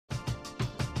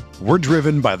We're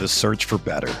driven by the search for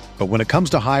better. But when it comes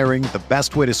to hiring, the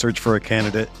best way to search for a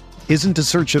candidate isn't to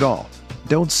search at all.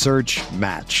 Don't search,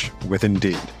 match with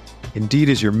Indeed. Indeed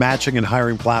is your matching and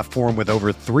hiring platform with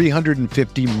over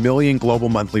 350 million global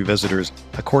monthly visitors,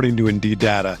 according to Indeed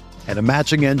data, and a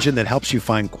matching engine that helps you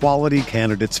find quality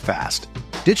candidates fast.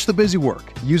 Ditch the busy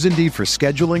work. Use Indeed for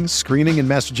scheduling, screening, and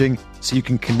messaging so you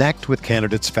can connect with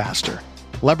candidates faster.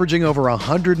 Leveraging over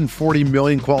 140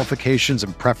 million qualifications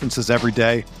and preferences every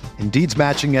day, Indeed's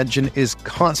matching engine is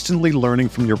constantly learning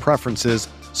from your preferences,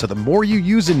 so the more you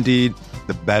use Indeed,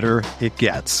 the better it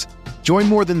gets. Join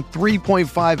more than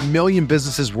 3.5 million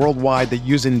businesses worldwide that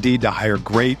use Indeed to hire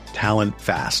great talent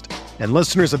fast. And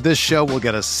listeners of this show will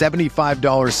get a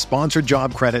 $75 sponsored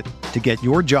job credit to get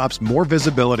your jobs more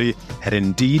visibility at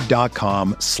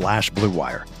Indeed.com/Blue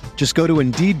Wire. Just go to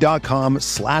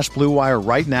Indeed.com/Blue Wire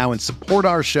right now and support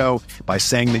our show by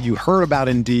saying that you heard about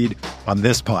Indeed on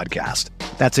this podcast.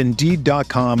 That's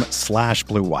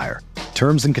Indeed.com/Blue Wire.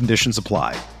 Terms and conditions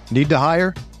apply. Need to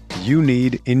hire? You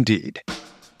need Indeed.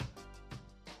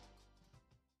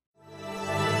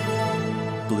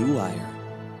 Blue Wire.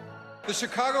 The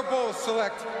Chicago Bulls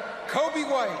select Kobe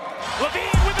White.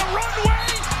 LaVine with a runway,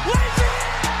 lays it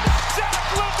in. Zach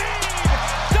LaVine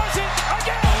does it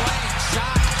again. Lane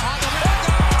shot on the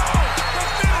window. The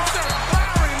finisher,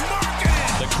 Larry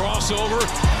Markkinen. The crossover,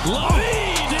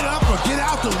 LaVine. Get up or get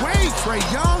out the way, Trae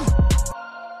Young.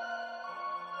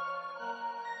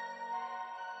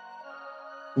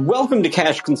 Welcome to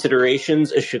Cash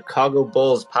Considerations, a Chicago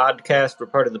Bulls podcast. We're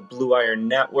part of the Blue Wire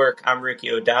Network. I'm Ricky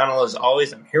O'Donnell. As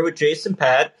always, I'm here with Jason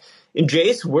Patt. And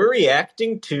Jace, we're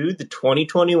reacting to the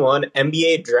 2021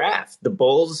 NBA Draft. The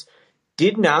Bulls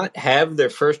did not have their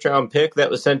first-round pick that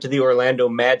was sent to the Orlando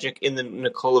Magic in the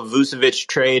Nikola Vucevic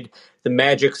trade. The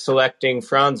Magic selecting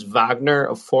Franz Wagner,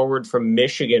 a forward from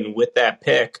Michigan, with that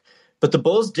pick. But the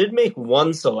Bulls did make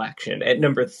one selection. At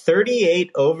number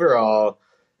 38 overall,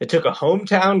 it took a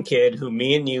hometown kid who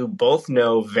me and you both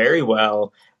know very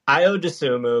well, Ayo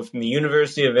Dosunmu from the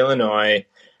University of Illinois.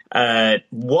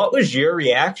 What was your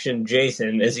reaction,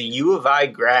 Jason, as a U of I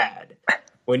grad,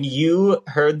 when you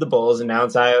heard the Bulls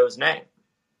announce Ayo's name?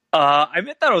 I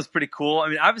thought it was pretty cool. I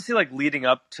mean, obviously, like leading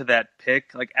up to that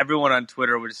pick, like everyone on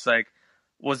Twitter was just like,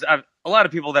 a lot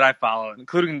of people that I follow,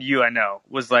 including you, I know,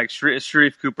 was like, is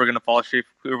Sharife Cooper going to fall? Sharife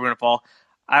Cooper going to fall?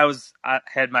 I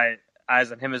had my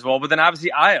eyes on him as well, but then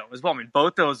obviously Ayo as well. I mean,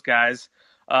 both those guys.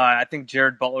 I think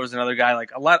Jared Butler was another guy,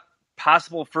 like a lot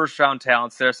possible first round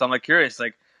talents there. So I'm like curious,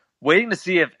 like waiting to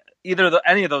see if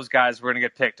any of those guys were going to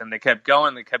get picked, and they kept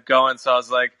going. So I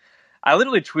was like, I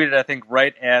literally tweeted, I think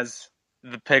right as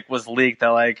the pick was leaked, that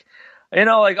like, you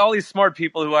know, like all these smart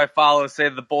people who I follow say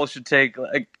the Bulls should take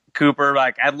like Cooper.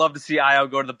 Like, I'd love to see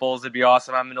Ayo go to the Bulls. It'd be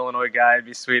awesome. I'm an Illinois guy. It'd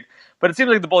be sweet. But it seems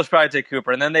like the Bulls should probably take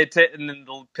Cooper. And then and then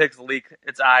the picks leak.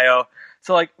 It's Ayo.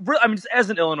 So, like, I mean, just as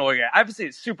an Illinois guy, I have to say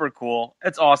it's super cool.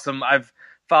 It's awesome. I've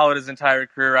followed his entire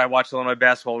career. I watched Illinois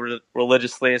basketball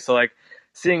religiously. So, like,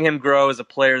 seeing him grow as a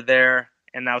player there,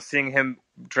 and now seeing him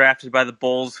drafted by the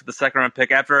Bulls, the second-round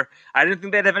pick, after I didn't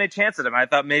think they'd have any chance at him. I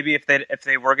thought maybe if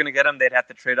they were going to get him, they'd have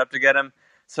to trade up to get him.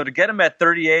 So to get him at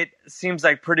 38 seems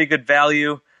like pretty good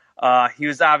value. He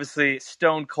was obviously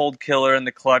stone cold killer in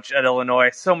the clutch at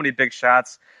Illinois. So many big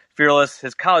shots. Fearless.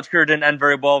 His college career didn't end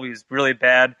very well. He was really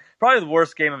bad. Probably the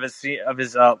worst game of his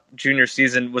junior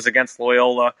season was against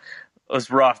Loyola. It was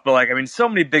rough, but like, I mean, so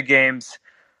many big games.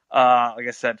 Like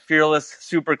I said, fearless,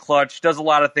 super clutch, does a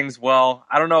lot of things well.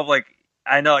 I don't know if like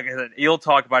I said, you'll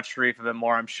talk about Sharife a bit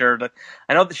more, I'm sure. But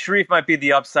I know that Sharife might be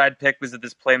the upside pick because of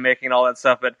this playmaking and all that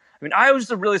stuff. But I mean, I was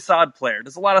just a really solid player.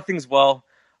 Does a lot of things well.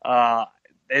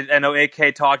 I know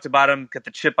AK talked about him, got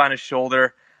the chip on his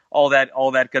shoulder, all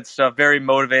that good stuff. Very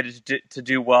motivated to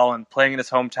do well, and playing in his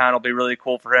hometown will be really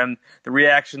cool for him. The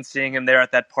reaction seeing him there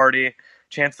at that party.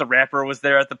 Chance the Rapper was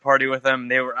there at the party with him.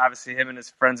 They were obviously, him and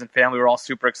his friends and family were all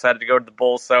super excited to go to the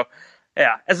Bulls. So,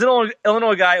 yeah, as an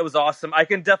Illinois guy, it was awesome.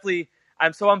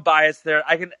 I'm so unbiased there.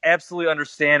 I can absolutely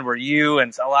understand where you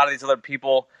and a lot of these other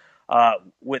people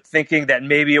with thinking that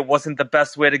maybe it wasn't the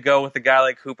best way to go with a guy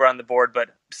like Cooper on the board, but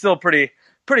still pretty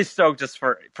stoked just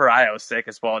for Ayo's sake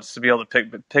as well, just to be able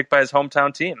to pick by his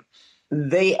hometown team.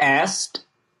 They asked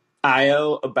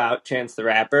Ayo about Chance the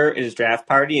Rapper at his draft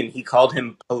party, and he called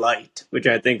him polite, which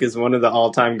I think is one of the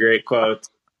all-time great quotes.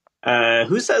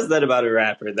 Who says that about a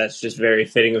rapper? That's just very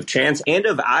fitting of Chance and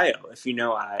of Ayo, if you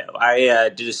know Ayo. I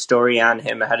did a story on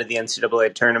him ahead of the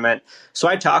NCAA tournament. So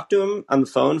I talked to him on the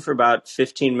phone for about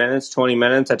 15 minutes, 20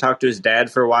 minutes. I talked to his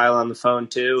dad for a while on the phone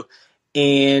too.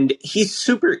 And he's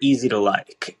super easy to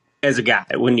like. as a guy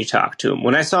when you talk to him.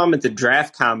 When I saw him at the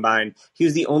draft combine, he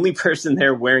was the only person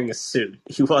there wearing a suit.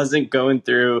 He wasn't going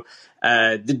through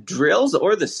the drills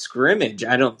or the scrimmage,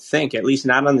 I don't think, at least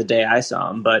not on the day I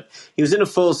saw him. But he was in a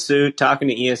full suit talking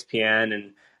to ESPN,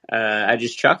 and I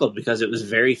just chuckled because it was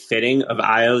very fitting of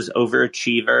Ayo's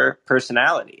overachiever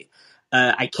personality.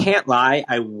 I can't lie,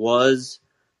 I was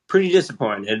pretty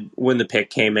disappointed when the pick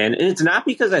came in. And it's not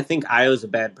because I think Ayo's a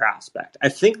bad prospect. I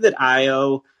think that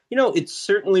Ayo, it's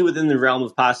certainly within the realm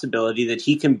of possibility that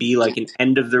he can be like an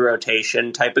end of the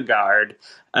rotation type of guard.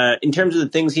 In terms of the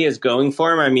things he has going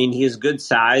for him, I mean, he has good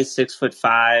size,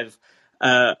 6'5",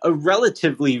 a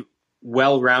relatively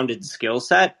well-rounded skill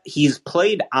set. He's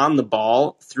played on the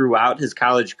ball throughout his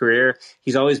college career.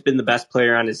 He's always been the best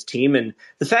player on his team. And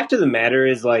the fact of the matter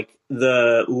is, like,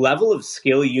 the level of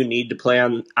skill you need to play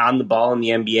on the ball in the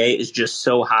NBA is just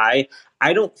so high.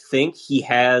 I don't think he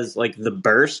has like the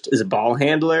burst as a ball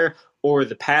handler or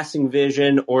the passing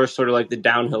vision or sort of like the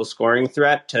downhill scoring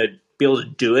threat to be able to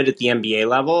do it at the NBA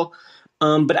level.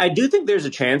 But I do think there's a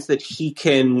chance that he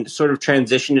can sort of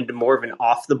transition into more of an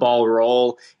off the ball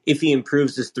role if he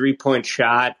improves his 3-point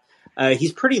shot.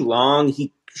 He's pretty long.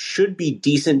 He should be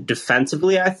decent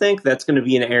defensively, I think. That's going to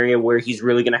be an area where he's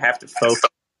really going to have to focus.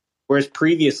 Whereas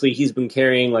previously he's been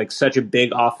carrying like such a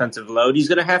big offensive load, he's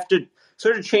going to have to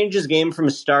sort of change his game from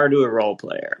a star to a role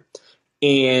player.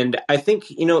 And I think,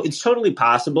 it's totally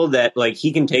possible that like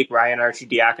he can take Ryan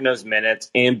Arcidiacono's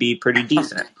minutes and be pretty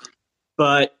decent.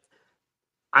 But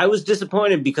I was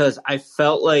disappointed because I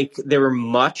felt like there were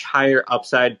much higher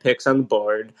upside picks on the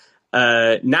board.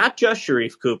 Not just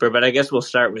Sharife Cooper, but I guess we'll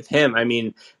start with him. I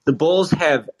mean, the Bulls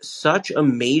have such a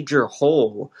major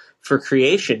hole for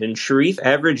creation, and Sharife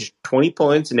averaged 20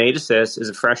 points and 8 assists as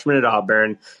a freshman at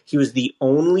Auburn. He was the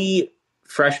only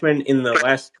freshman in the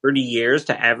last 30 years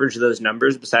to average those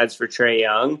numbers besides for Trae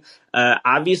Young.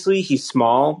 Obviously, he's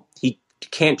small. He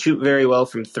can't shoot very well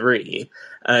from three.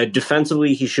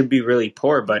 Defensively, he should be really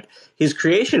poor, but his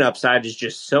creation upside is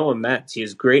just so immense. He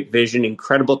has great vision,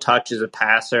 incredible touch as a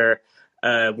passer,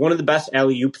 one of the best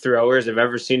alley-oop throwers I've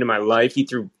ever seen in my life. He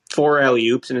threw 4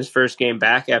 alley-oops in his first game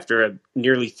back after a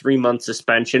nearly 3-month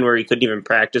suspension where he couldn't even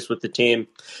practice with the team.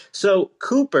 So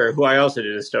Cooper, who I also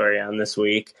did a story on this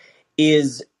week,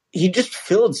 he just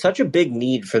filled such a big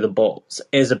need for the Bulls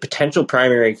as a potential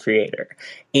primary creator.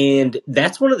 And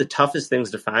that's one of the toughest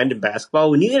things to find in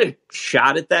basketball. When you get a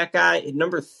shot at that guy at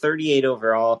number 38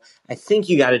 overall, I think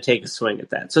you got to take a swing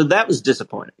at that. So that was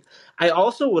disappointing. I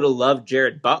also would have loved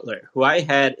Jared Butler, who I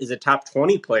had as a top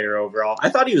 20 player overall. I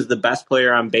thought he was the best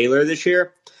player on Baylor this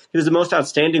year. He was the most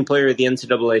outstanding player at the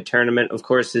NCAA tournament. Of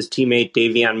course, his teammate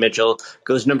Davion Mitchell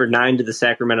goes number 9 to the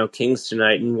Sacramento Kings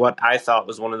tonight in what I thought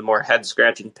was one of the more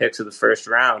head-scratching picks of the first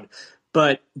round.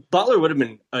 But Butler would have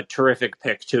been a terrific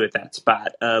pick, too, at that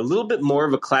spot. A little bit more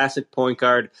of a classic point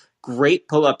guard, great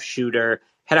pull-up shooter,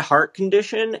 had a heart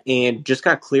condition, and just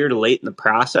got cleared late in the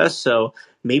process. So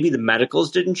maybe the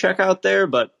medicals didn't check out there.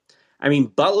 But, I mean,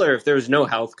 Butler, if there was no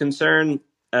health concern,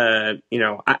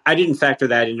 I didn't factor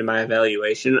that into my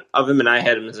evaluation of him, and I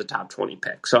had him as a top 20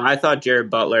 pick. So I thought Jared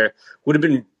Butler would have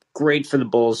been great for the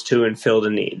Bulls, too, and filled a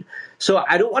need. So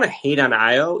I don't want to hate on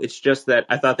Ayo. It's just that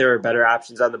I thought there were better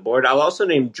options on the board. I'll also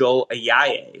name Joel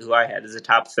Ayayi, who I had as a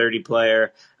top 30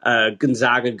 player,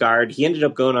 Gonzaga guard. He ended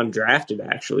up going undrafted,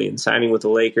 actually, and signing with the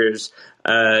Lakers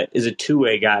is a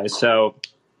two-way guy. So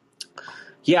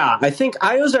yeah, I think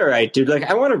Ayo's all right, dude. Like,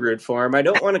 I want to root for him. I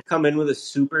don't want to come in with a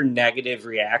super negative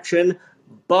reaction,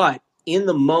 but in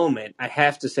the moment, I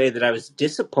have to say that I was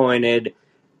disappointed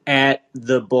at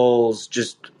the Bulls.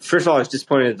 First of all, I was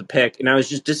disappointed at the pick, and I was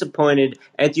just disappointed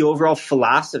at the overall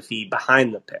philosophy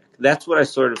behind the pick. That's what I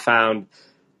sort of found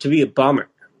to be a bummer.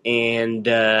 And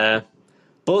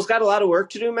Bulls got a lot of work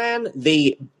to do, man.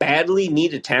 They badly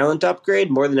need a talent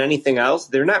upgrade more than anything else.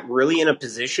 They're not really in a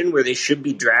position where they should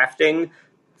be drafting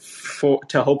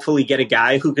to hopefully get a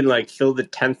guy who can like fill the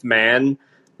 10th man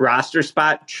roster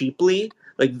spot cheaply.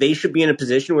 Like, they should be in a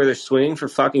position where they're swinging for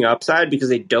fucking upside because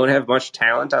they don't have much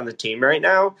talent on the team right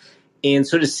now. And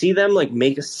so to see them like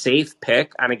make a safe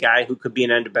pick on a guy who could be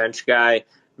an end of bench guy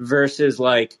versus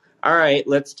like, all right,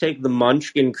 let's take the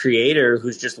Munchkin creator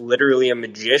who's just literally a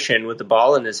magician with the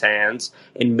ball in his hands,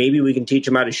 and maybe we can teach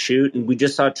him how to shoot. And we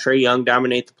just saw Trae Young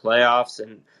dominate the playoffs,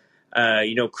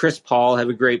 and Chris Paul have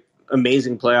a great,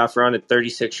 amazing playoff run at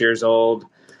 36 years old.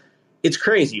 It's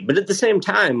crazy. But at the same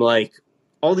time, like,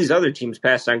 all these other teams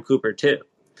passed on Cooper too.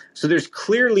 So there's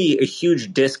clearly a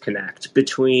huge disconnect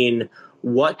between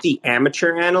what the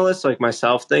amateur analysts like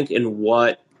myself think and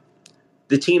what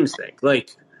the teams think.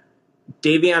 Like,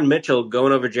 Davion Mitchell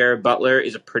going over Jared Butler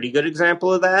is a pretty good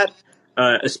example of that,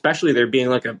 especially there being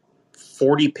like a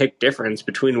 40 pick difference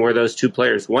between where those two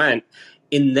players went.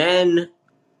 And then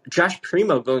Josh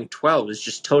Primo going 12 is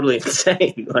just totally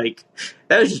insane. Like,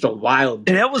 that was just a wild.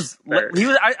 And that was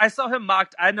I saw him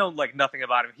mocked. I know like nothing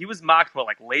about him. He was mocked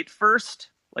like late first,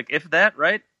 like if that,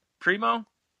 right? Primo.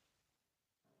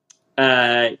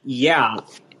 Yeah,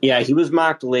 he was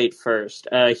mocked late first.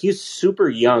 He's super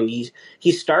young.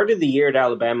 He started the year at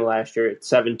Alabama last year at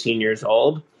 17 years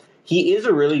old. He is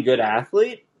a really good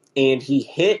athlete, and he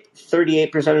hit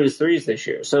 38% of his threes this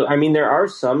year. So, I mean, there are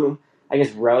some, I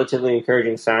guess, relatively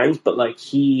encouraging signs, but, like,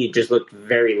 he just looked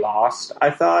very lost, I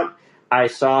thought. I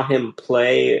saw him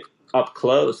play up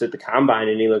close at the Combine,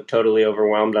 and he looked totally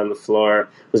overwhelmed on the floor,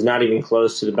 was not even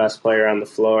close to the best player on the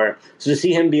floor. So to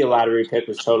see him be a lottery pick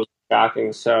was totally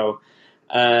shocking. So,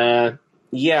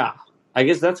 yeah, I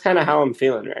guess that's kind of how I'm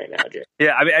feeling right now, Jay.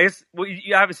 Yeah, I mean, I guess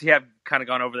you obviously have kind of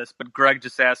gone over this, but Greg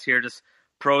just asked here just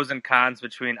pros and cons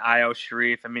between Ayo,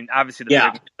 Sharife. I mean, obviously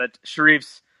that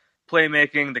Sharif's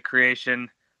playmaking, the creation,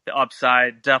 the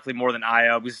upside, definitely more than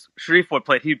Ayo. Because Sharife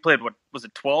played what was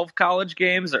it, 12 college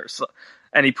games or so,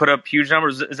 and he put up huge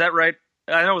numbers. Is that right?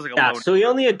 I know it was like a low. So he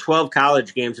only had 12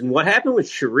 college games, and what happened with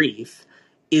Sharife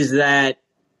is that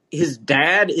his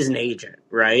dad is an agent,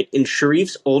 right? And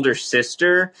Sharif's older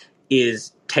sister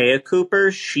is Taya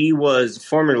Cooper. She was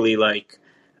formerly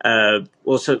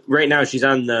so right now she's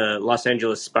on the Los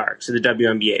Angeles Sparks, so the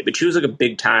WNBA, but she was like a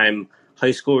big time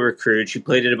high school recruit. She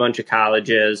played at a bunch of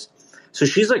colleges. So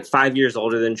she's like 5 years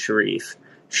older than Sharife.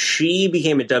 She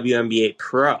became a WNBA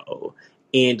pro,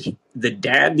 and the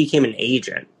dad became an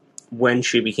agent when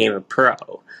she became a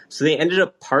pro. So they ended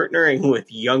up partnering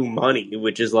with Young Money,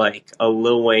 which is like a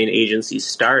Lil Wayne agency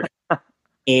startup.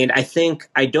 And I think,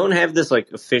 I don't have this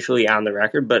like officially on the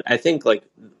record, but I think like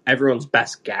everyone's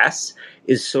best guess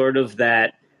is sort of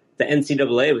that the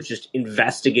NCAA was just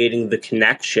investigating the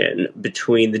connection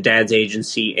between the dad's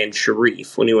agency and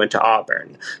Sharife when he went to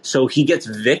Auburn. So he gets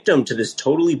victim to this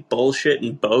totally bullshit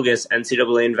and bogus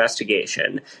NCAA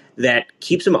investigation that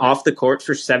keeps him off the court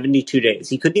for 72 days.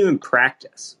 He couldn't even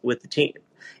practice with the team.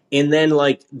 And then,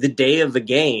 like, the day of the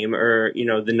game, or, you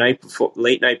know, the night before,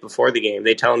 late night before the game,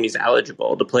 they tell him he's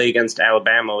eligible to play against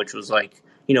Alabama, which was, like,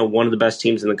 you know, one of the best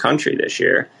teams in the country this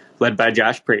year, led by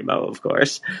Josh Primo, of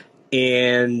course.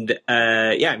 And,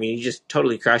 I mean, he just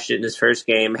totally crushed it in his first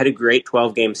game, had a great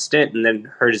 12-game stint, and then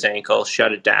hurt his ankle,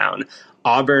 shut it down.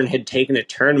 Auburn had taken a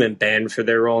tournament ban for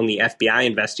their role in the FBI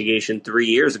investigation 3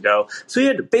 years ago. So he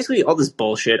had basically all this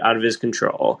bullshit out of his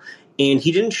control. And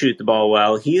he didn't shoot the ball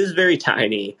well. He is very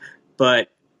tiny, but,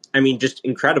 I mean, just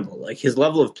incredible. Like, his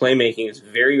level of playmaking is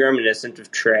very reminiscent of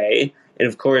Trey. And,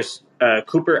 of course,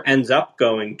 Cooper ends up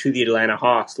going to the Atlanta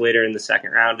Hawks later in the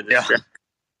second round of this draft.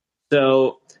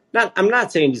 So I'm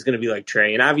not saying he's going to be like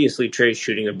Trey. And obviously Trey's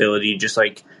shooting ability just,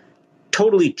 like,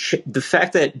 totally the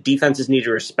fact that defenses need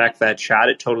to respect that shot,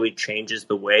 it totally changes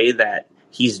the way that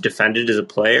he's defended as a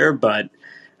player. But,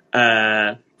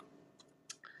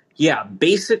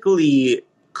 basically,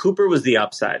 Cooper was the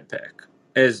upside pick,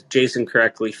 as Jason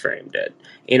correctly framed it.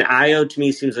 And Ayo, to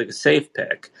me, seems like a safe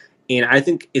pick. And I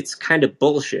think it's kind of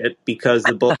bullshit because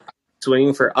the Bulls are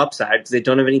swinging for upside because they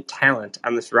don't have any talent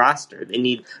on this roster. They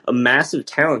need a massive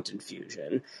talent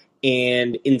infusion.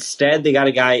 And instead, they got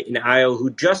a guy in Ayo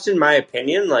who, just in my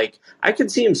opinion, like, I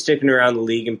could see him sticking around the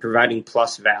league and providing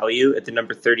plus value at the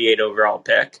number 38 overall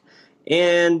pick.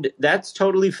 And that's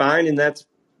totally fine, and that's,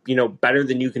 you know, better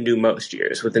than you can do most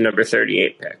years with the number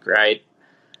 38 pick, right?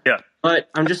 Yeah. But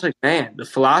I'm just like, man, the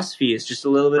philosophy is just a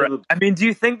little bit of a... I mean, do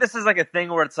you think this is like a thing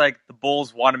where it's like the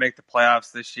Bulls want to make the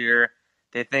playoffs this year?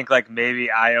 They think like maybe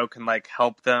Ayo can like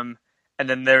help them, and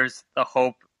then there's a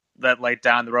hope that like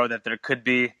down the road that there could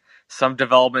be some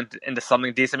development into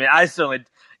something decent. I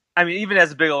mean, even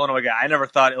as a big Illinois guy, I never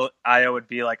thought Ayo would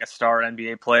be like a star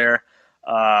NBA player.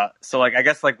 So like, I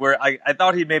guess like I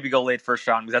thought he'd maybe go late first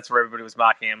round because that's where everybody was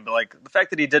mocking him. But like the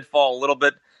fact that he did fall a little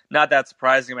bit, not that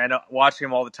surprising. I mean, I know watching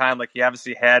him all the time, like he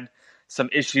obviously had some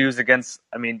issues against,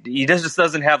 I mean, he just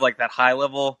doesn't have like that high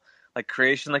level like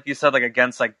creation, like you said, like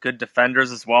against like good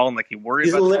defenders as well. And like he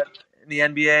worries about that in the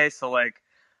NBA. So like,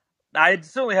 I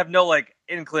certainly have no like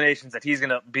inclinations that he's going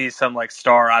to be some like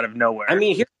star out of nowhere. I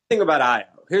mean, here's the thing about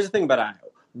Ayo.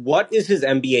 What is his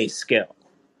NBA skill?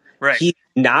 Right. He's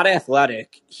not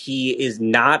athletic. He is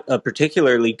not a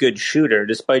particularly good shooter,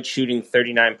 despite shooting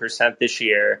 39% this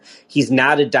year. He's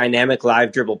not a dynamic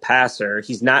live dribble passer.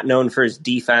 He's not known for his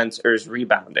defense or his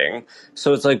rebounding.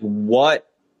 So it's like,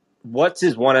 what's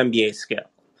his one NBA skill?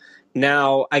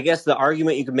 Now, I guess the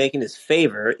argument you can make in his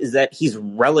favor is that he's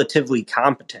relatively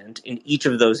competent in each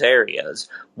of those areas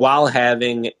while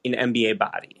having an NBA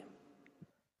body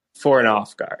for an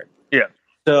off guard. Yeah.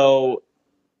 So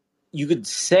you could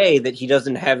say that he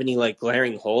doesn't have any like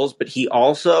glaring holes, but he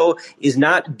also is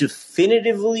not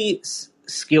definitively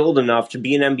skilled enough to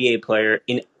be an NBA player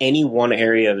in any one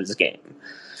area of his game.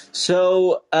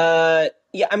 So,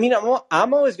 yeah, I mean,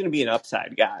 I'm always going to be an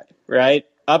upside guy, right?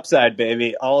 Upside,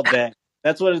 baby, all day.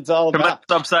 That's what it's all about.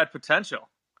 Upside potential.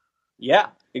 Yeah,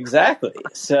 exactly.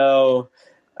 So,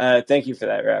 thank you for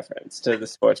that reference to the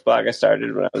sports blog I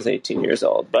started when I was 18 years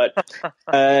old. But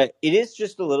it is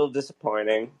just a little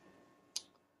disappointing.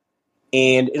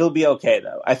 And it'll be okay,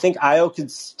 though. I think Ayo could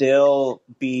still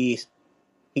be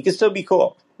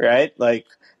cool, right? Like,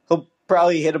 he'll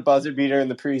probably hit a buzzer beater in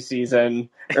the preseason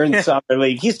or in Summer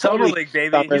League. He's Summer totally League,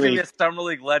 baby. He's going to be a Summer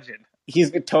League legend.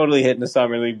 He's totally hitting the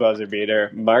Summer League buzzer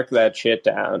beater. Mark that shit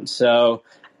down. So,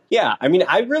 yeah, I mean,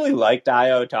 I really liked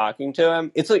Ayo talking to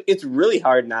him. It's really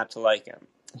hard not to like him.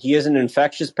 He has an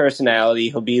infectious personality.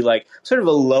 He'll be like sort of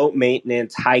a low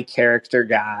maintenance, high character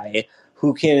guy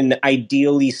who can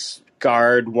ideally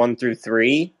guard 1 through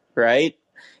 3, right?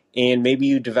 And maybe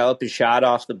you develop his shot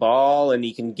off the ball and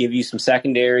he can give you some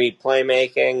secondary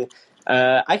playmaking.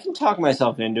 I can talk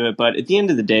myself into it, but at the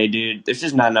end of the day, dude, there's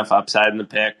just not enough upside in the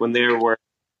pick when there were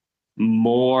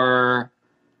more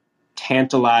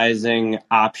tantalizing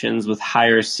options with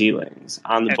higher ceilings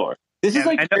on the board. This is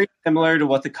like very similar to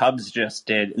what the Cubs just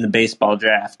did in the baseball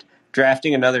draft,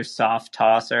 drafting another soft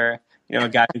tosser, a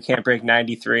guy who can't break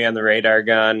 93 on the radar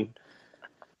gun.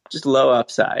 Just low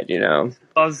upside, I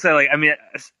was going to say,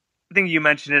 I think you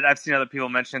mentioned it. I've seen other people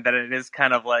mention it, that it is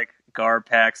kind of like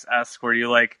Garpax-esque, where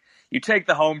you take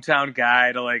the hometown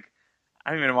guy to I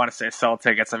don't even want to say sell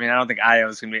tickets. I don't think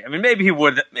Ayo's going to be. Maybe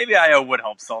Ayo would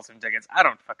help sell some tickets. I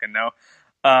don't fucking know.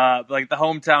 But the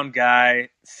hometown guy,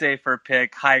 safer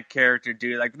pick, high character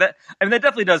dude, like that. That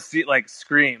definitely does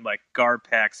scream like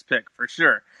Garpax pick for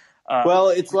sure. Well,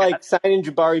 it's like signing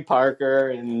Jabari Parker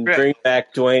and bring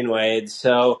back Dwayne Wade.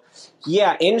 So,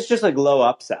 yeah, and it's just low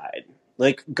upside.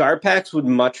 Garpax would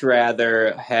much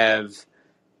rather have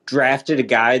drafted a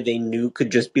guy they knew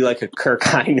could just be a Kirk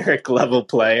Hinrich level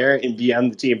player and be on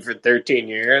the team for 13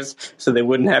 years. So they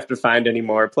wouldn't have to find any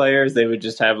more players. They would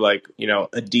just have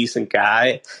a decent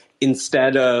guy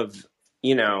instead of,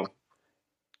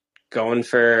 going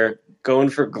for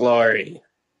glory,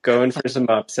 going for some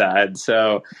upside.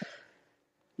 So,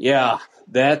 yeah,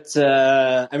 that's. If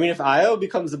Ayo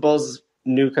becomes the Bulls'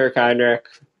 new Kirk Hinrich,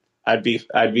 I'd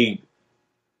be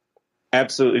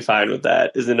absolutely fine with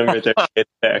that as the number 38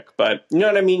 pick. But you know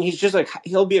what I mean? He's just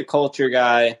he'll be a culture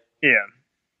guy. Yeah.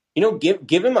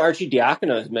 Give him Archie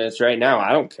Diacono's minutes right now.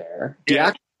 I don't care.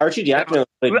 Yeah. Archie Diacono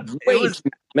played way too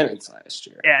many minutes last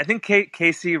year. Yeah, I think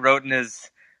Casey wrote in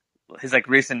his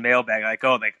recent mailbag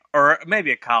or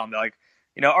maybe a column that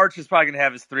Archie's probably going to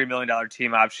have his $3 million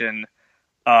team option.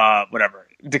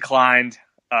 Declined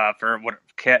for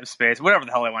cap space, whatever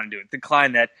the hell they want to do.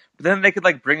 Decline that, but then they could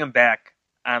bring him back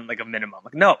on a minimum.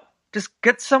 No, just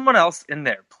get someone else in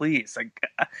there, please.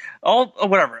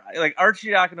 Whatever. Archie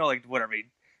Diacono, whatever.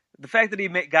 The fact that he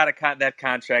got that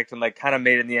contract and kind of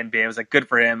made it in the NBA was good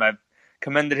for him. I've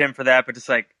commended him for that, but just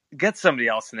get somebody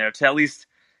else in there to at least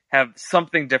have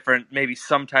something different, maybe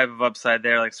some type of upside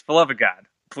there. For love of God,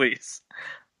 please.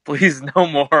 Please, no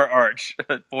more Arch.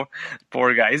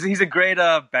 Poor guy. He's a great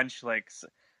bench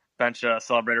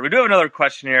celebrator. We do have another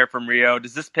question here from Rio.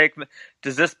 Does this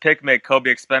pick make Kobe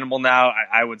expendable now?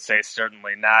 I would say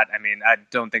certainly not. I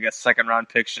don't think a second round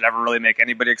pick should ever really make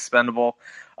anybody expendable.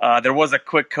 There was a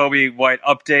quick Kobe White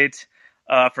update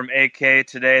from AK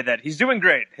today that he's doing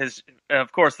great.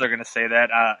 Of course, they're going to say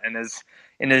that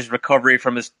in his recovery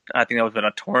from his, I think that was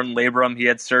a torn labrum. He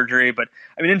had surgery, but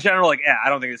in general, I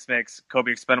don't think this makes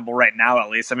Kobe expendable right now. At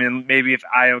least, maybe if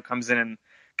Ayo comes in and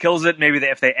kills it, maybe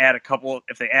if they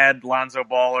add Lonzo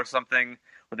Ball or something,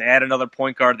 or they add another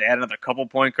point guard, they add another couple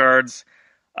point guards.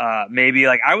 Maybe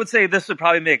I would say this would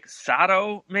probably make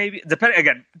Sato maybe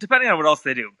depending on what else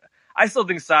they do. I still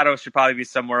think Sato should probably be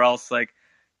somewhere else.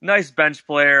 Nice bench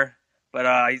player,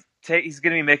 but he's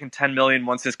going to be making $10 million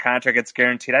once his contract gets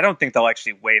guaranteed. I don't think they'll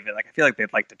actually waive it. I feel like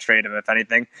they'd like to trade him. If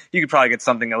anything, you could probably get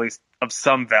something at least of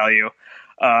some value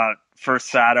for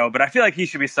Sato, but I feel like he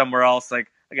should be somewhere else.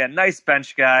 Again, nice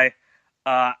bench guy.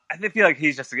 I feel like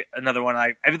he's just another one.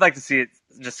 I would like to see it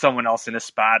just someone else in his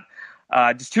spot.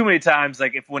 Just too many times,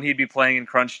 when he'd be playing in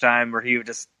crunch time, where he would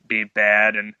just be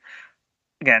bad. And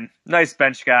again, nice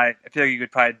bench guy. I feel like you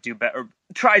could probably do better. Or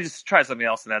try something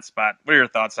else in that spot. What are your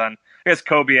thoughts on, I guess,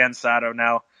 Kobe and Sato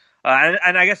now?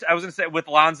 And I guess I was going to say with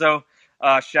Lonzo,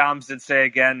 Shams did say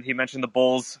again, he mentioned the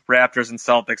Bulls, Raptors, and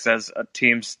Celtics as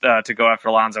teams to go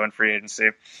after Lonzo in free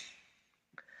agency.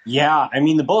 Yeah,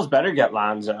 the Bulls better get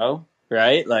Lonzo.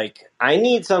 right? Like, I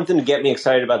need something to get me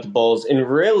excited about the Bulls. And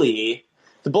really,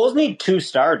 the Bulls need two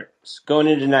starters going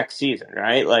into next season,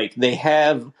 right? Like, they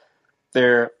have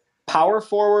their power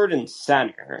forward and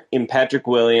center in Patrick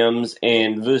Williams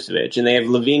and Vucevic, and they have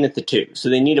Levine at the two. So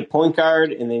they need a point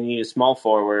guard and they need a small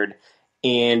forward.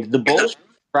 And the Bulls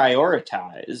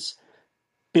prioritize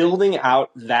building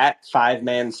out that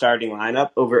five-man starting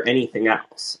lineup over anything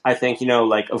else. I think,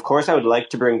 of course I would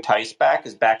like to bring Tice back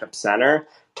as backup center.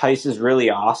 Tice is really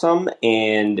awesome,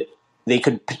 and they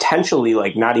could potentially,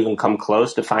 not even come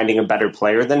close to finding a better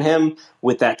player than him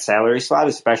with that salary slot,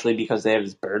 especially because they have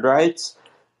his bird rights.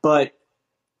 But,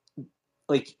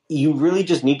 you really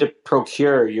just need to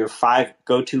procure your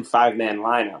go-to five-man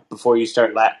lineup before you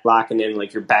start locking in,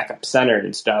 your backup center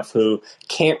and stuff, who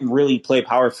can't really play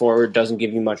power forward, doesn't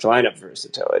give you much lineup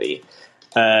versatility.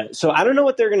 So I don't know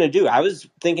what they're going to do. I was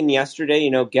thinking yesterday,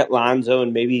 get Lonzo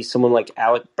and maybe someone like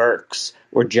Alec Burks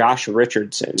or Josh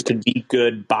Richardson could be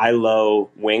good buy-low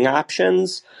wing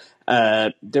options.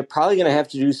 They're probably going to have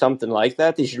to do something like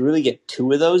that. They should really get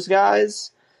two of those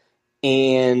guys.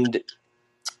 And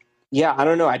yeah, I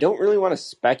don't know. I don't really want to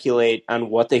speculate on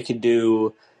what they could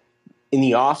do in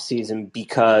the offseason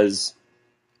because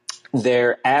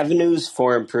their avenues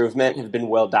for improvement have been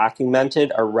well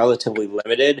documented, are relatively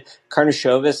limited.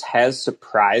 Karnisovas has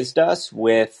surprised us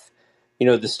with,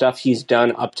 the stuff he's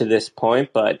done up to this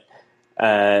point. But,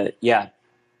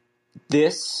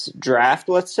 this draft,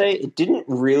 let's say, it didn't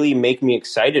really make me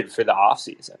excited for the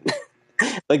offseason.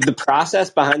 The process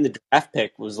behind the draft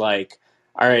pick was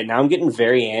all right, now I'm getting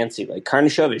very antsy.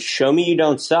 Karnisovas, show me you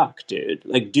don't suck,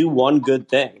 dude. Do one good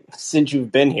thing since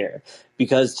you've been here.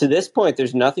 Because to this point,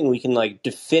 there's nothing we can,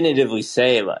 definitively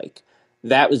say,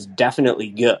 that was definitely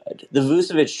good. The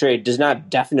Vucevic trade does not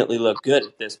definitely look good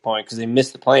at this point because they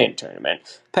missed the play-in tournament.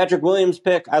 Patrick Williams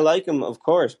pick, I like him, of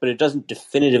course, but it doesn't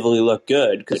definitively look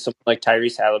good because someone like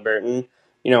Tyrese Halliburton,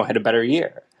 had a better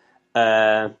year.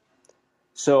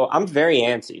 So I'm very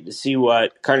antsy to see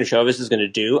what Karnisovas is going to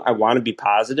do. I want to be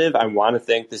positive. I want to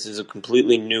think this is a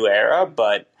completely new era,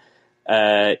 but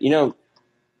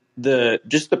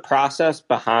the process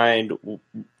behind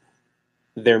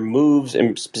their moves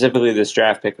and specifically this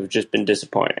draft pick have just been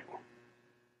disappointing.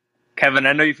 Kevin,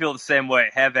 I know you feel the same way.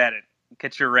 Have at it.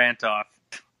 Get your rant off.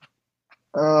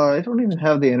 I don't even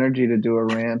have the energy to do a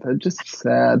rant. I'm just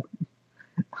sad.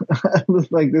 I was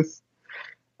this.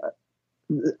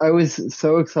 I was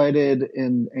so excited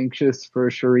and anxious for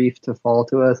Sharif to fall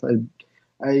to us.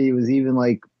 I was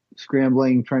even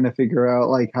scrambling, trying to figure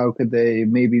out how could they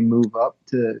maybe move up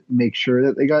to make sure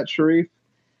that they got Sharif.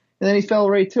 And then he fell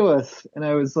right to us. And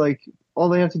I was all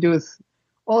they have to do is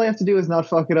not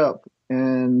fuck it up.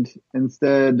 And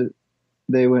instead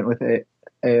they went with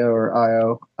Ayo or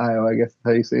Io, I guess is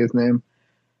how you say his name.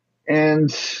 And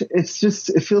it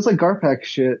feels like Garpak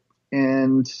shit.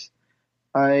 And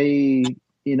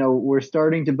we're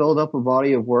starting to build up a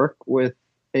body of work with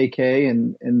AK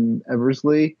and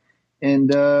Eversley,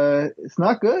 and it's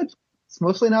not good. It's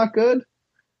mostly not good.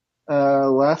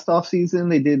 Last offseason,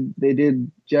 they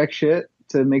did jack shit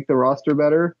to make the roster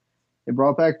better. They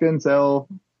brought back Denzel.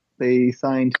 They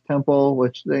signed Temple,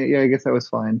 which I guess that was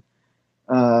fine.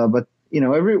 But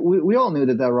we all knew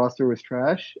that roster was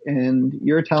trash, and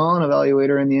you're a talent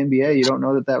evaluator in the NBA. You don't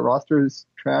know that roster is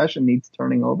trash and needs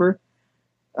turning over.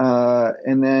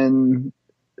 And then,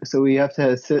 so we have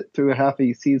to sit through a half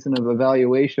a season of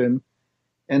evaluation,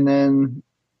 and then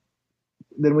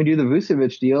we do the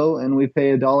Vucevic deal, and we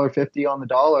pay $1.50 on the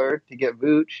dollar to get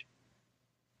Vooch.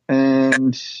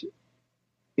 And,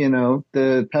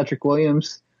 the Patrick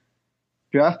Williams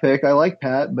draft pick, I like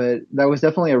Pat, but that was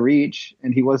definitely a reach,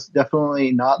 and he was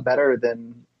definitely not better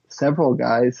than several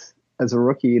guys as a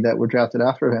rookie that were drafted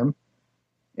after him.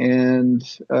 And,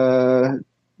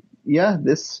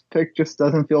 this pick just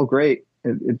doesn't feel great.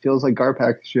 It feels like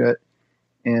Garpak shit.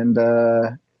 And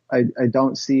I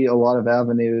don't see a lot of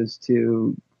avenues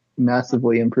to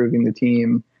massively improving the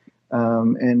team.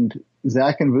 And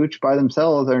Zach and Vooch by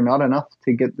themselves are not enough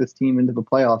to get this team into the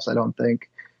playoffs, I don't think,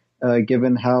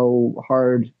 given how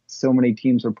hard so many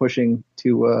teams are pushing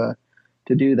to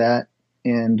do that.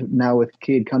 And now with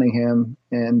Cade Cunningham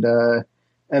and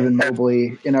Evan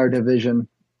Mobley in our division.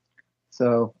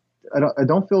 So I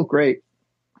don't feel great.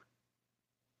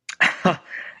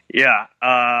 Yeah,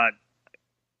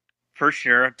 for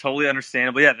sure. Totally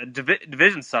understandable. Yeah, the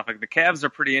division stuff, the Cavs are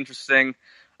pretty interesting.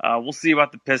 We'll see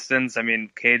about the Pistons. I mean,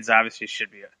 Cade's obviously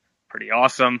should be pretty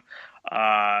awesome.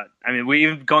 We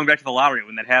even going back to the lottery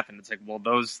when that happened, it's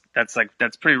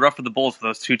that's pretty rough for the Bulls for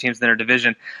those two teams in their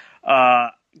division.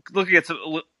 Looking at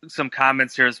some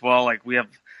comments here as well, we have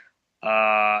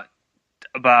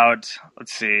about,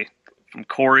 let's see, from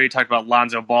Corey, talked about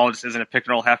Lonzo Ball just isn't a pick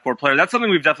and roll half court player. That's something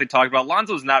we've definitely talked about.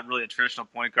 Lonzo's not really a traditional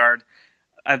point guard.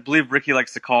 I believe Ricky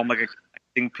likes to call him like a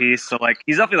king piece. So like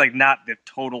he's definitely like not the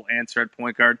total answer at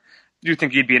point guard. I do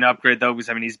think he'd be an upgrade though, because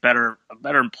I mean he's a better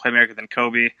playmaker than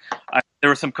Kobe. There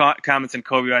were some comments in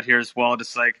Kobe out here as well,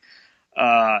 just like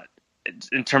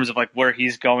in terms of like where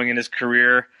he's going in his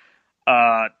career.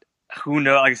 Who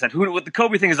knows? Like I said, the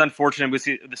Kobe thing is unfortunate. We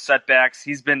see the setbacks.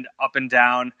 He's been up and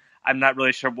down. I'm not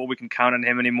really sure what we can count on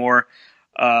him anymore.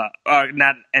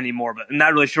 Not anymore, but I'm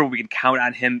not really sure what we can count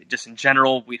on him just in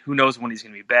general. Who knows when he's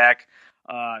going to be back?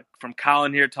 From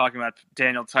Colin here talking about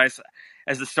Daniel Theis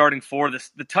as the starting four.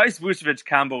 The Theis Vucevic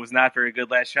combo was not very good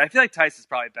last year. I feel like Theis is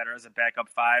probably better as a backup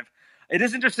five. It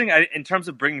is interesting in terms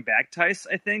of bringing back Theis.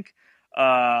 I think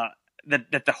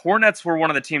that the Hornets were one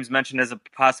of the teams mentioned as a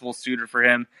possible suitor for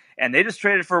him, and they just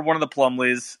traded for one of the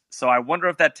Plumlees. So I wonder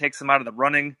if that takes him out of the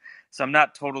running. So I'm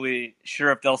not totally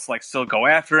sure if they'll like still go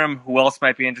after him. Who else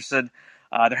might be interested?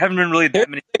 There haven't been really that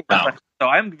many. So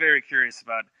I'm very curious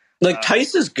about. Like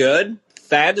Theis is good,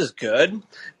 Thad is good,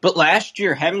 but last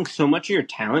year having so much of your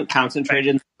talent concentrated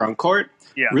in the front court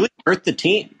really hurt the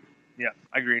team. Yeah,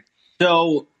 I agree.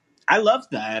 So I love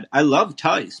that. I love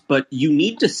Theis, but you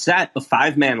need to set a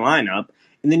 5-man lineup,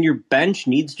 and then your bench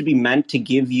needs to be meant to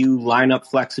give you lineup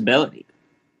flexibility.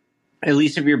 At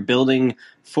least if you're building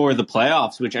for the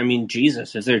playoffs, which, I mean,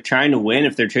 Jesus, if they're trying to win,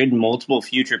 if they're trading multiple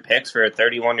future picks for a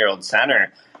 31-year-old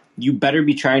center, you better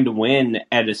be trying to win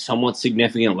at a somewhat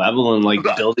significant level and like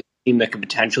building a team that could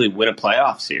potentially win a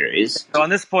playoff series. So on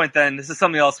this point, then, this is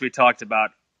something else we talked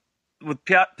about. With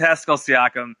Pascal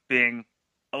Siakam being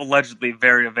allegedly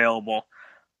very available,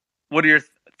 what are your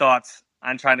thoughts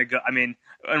on trying to go? I mean,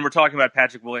 and we're talking about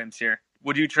Patrick Williams here.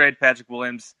 Would you trade Patrick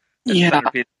Williams? Yeah,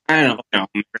 I don't know.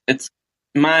 It's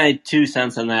my 2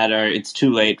 cents on that are it's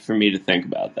too late for me to think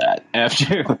about that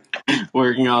after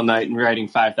working all night and writing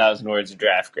 5,000 words of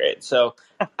draft grade. So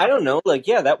I don't know. Like,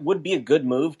 yeah, that would be a good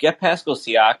move. Get Pascal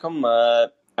Siakam.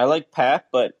 I like Pat,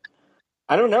 but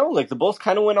I don't know. Like, the Bulls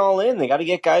kind of went all in. They got to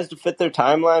get guys to fit their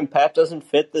timeline. Pat doesn't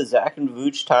fit the Zach and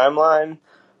Vooch timeline,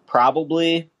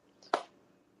 probably.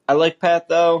 I like Pat,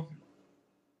 though.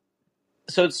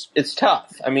 So it's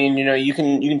tough. I mean, you know, you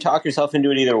can talk yourself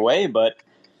into it either way, but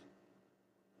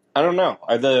I don't know.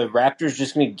 Are the Raptors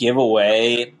just going to give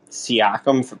away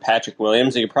Siakam for Patrick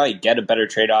Williams? They could probably get a better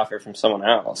trade offer from someone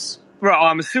else. Well,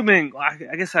 I'm assuming.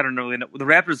 I guess I don't really know. The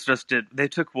Raptors just did. They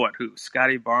took what? Who?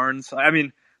 Scotty Barnes. I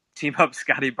mean, team up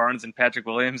Scotty Barnes and Patrick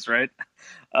Williams, right?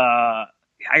 I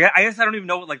guess I don't even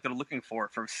know what like they're looking for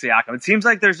Siakam. It seems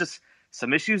like there's just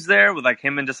some issues there with like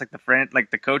him and just like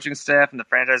the coaching staff and the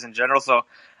franchise in general. So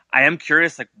I am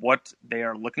curious like what they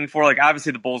are looking for. Like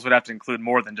obviously the Bulls would have to include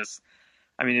more than just.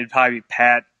 I mean, it'd probably be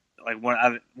Pat, like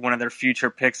one of their future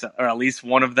picks, or at least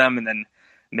one of them, and then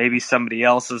maybe somebody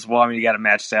else as well. I mean, you got to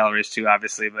match salaries too,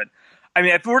 obviously. But I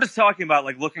mean, if we're just talking about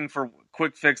like looking for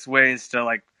quick fix ways to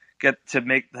like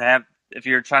if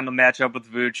you're trying to match up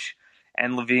with Vooch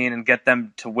and Levine and get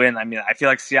them to win, I mean, I feel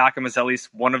like Siakam is at least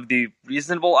one of the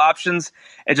reasonable options.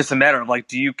 It's just a matter of like,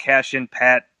 do you cash in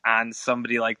Pat on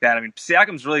somebody like that? I mean,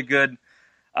 Siakam's really good.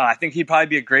 I think he'd probably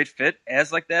be a great fit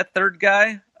as like that third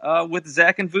guy with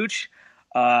Zach and Vooch.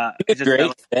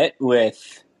 Great fit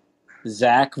with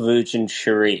Zach, Vooch, and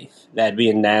Sharif. That'd be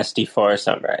a nasty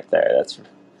foursome right there.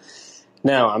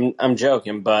 I'm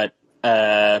joking, but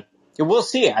we'll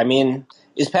see. I mean,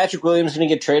 is Patrick Williams going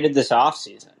to get traded this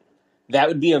offseason? That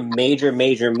would be a major,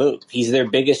 major move. He's their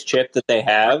biggest chip that they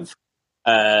have.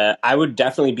 I would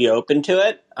definitely be open to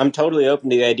it. I'm totally open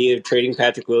to the idea of trading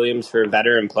Patrick Williams for a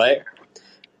veteran player.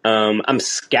 I'm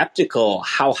skeptical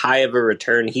how high of a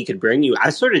return he could bring you. I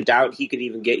sort of doubt he could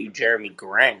even get you Jeremy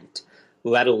Grant,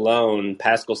 let alone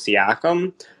Pascal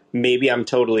Siakam. Maybe I'm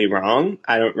totally wrong.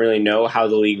 I don't really know how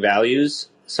the league values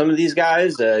some of these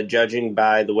guys, judging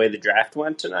by the way the draft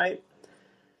went tonight.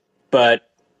 But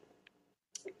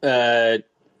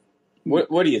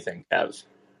what do you think, Kev?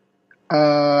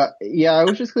 Yeah, I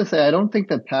was just going to say, I don't think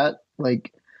that Pat, I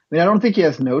don't think he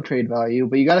has no trade value,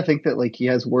 but you got to think that he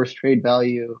has worse trade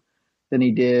value than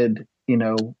he did,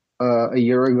 a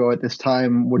year ago at this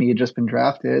time when he had just been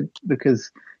drafted,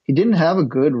 because he didn't have a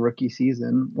good rookie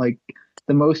season. Like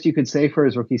the most you could say for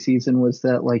his rookie season was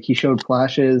that he showed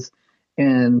flashes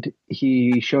and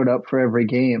he showed up for every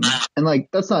game. And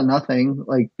that's not nothing.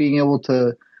 Being able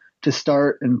to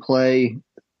start and play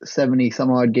 70 some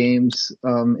odd games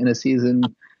in a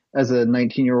season as a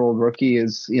 19-year-old rookie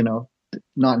is,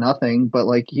 not nothing, but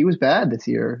he was bad this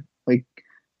year.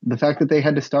 The fact that they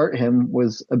had to start him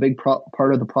was a big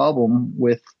part of the problem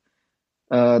with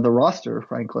the roster,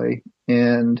 frankly.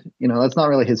 And, that's not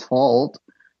really his fault,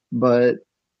 but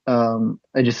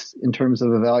I just, in terms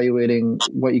of evaluating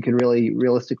what you could really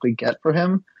realistically get for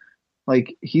him,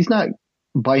 like, he's not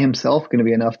by himself going to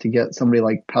be enough to get somebody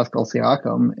like Pascal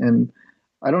Siakam. And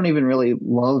I don't even really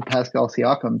love Pascal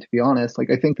Siakam, to be honest. Like,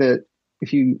 I think that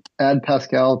if you add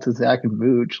Pascal to Zach and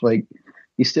Vooch, like,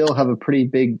 you still have a pretty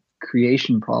big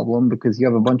creation problem because you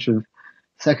have a bunch of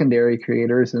secondary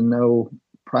creators and no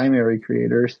primary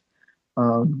creators.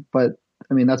 But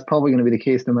I mean, that's probably going to be the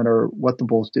case no matter what the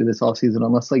Bulls do this offseason,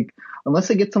 unless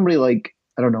they get somebody like,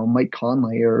 I don't know, Mike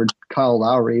Conley or Kyle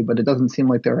Lowry, but it doesn't seem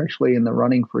like they're actually in the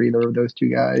running for either of those two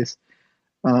guys.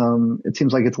 It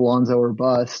seems like it's Lonzo or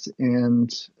bust. And,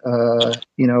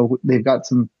 they've got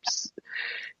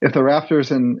if the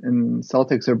Raptors and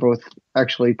Celtics are both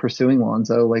actually pursuing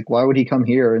Lonzo, like, why would he come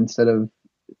here instead of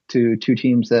to two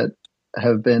teams that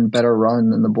have been better run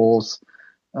than the Bulls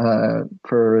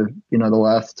for, the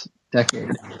last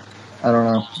decade? I don't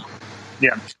know.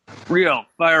 Yeah. Rio,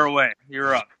 fire away.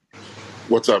 You're up.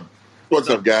 What's up? What's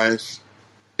up, guys?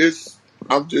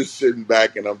 I'm just sitting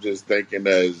back and I'm just thinking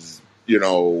as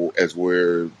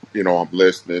we're, I'm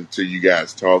listening to you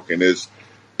guys talking.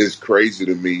 It's crazy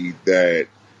to me that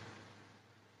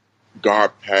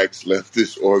Garpax left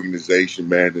this organization,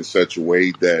 man, in such a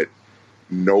way that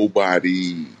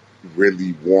nobody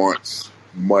really wants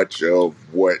much of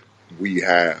what we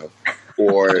have,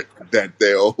 or that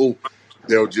they'll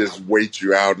just wait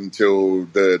you out until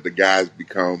the guys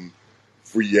become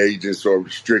free agents or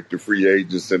restricted free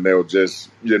agents, and they'll just,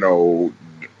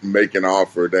 make an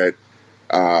offer that,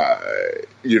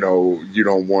 you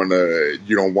don't want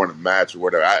to match or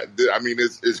whatever. I mean,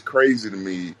 it's crazy to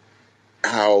me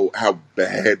how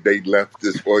bad they left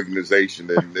this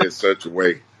organization in such a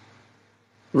way.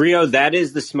 Rio, that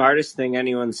is the smartest thing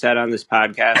anyone said on this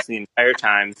podcast the entire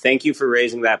time. Thank you for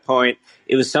raising that point.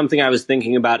 It was something I was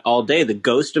thinking about all day. The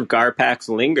ghost of Garpax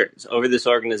lingers over this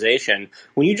organization.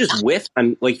 When you just whiff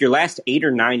on like your last 8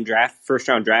 or 9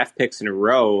 first-round draft picks in a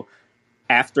row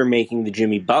after making the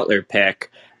Jimmy Butler pick,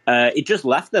 it just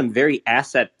left them very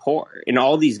asset poor. And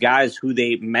all these guys who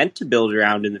they meant to build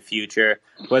around in the future,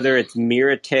 whether it's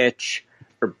Mirotic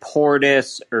or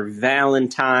Portis or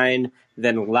Valentine,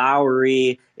 then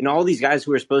Lowry, and all these guys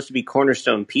who were supposed to be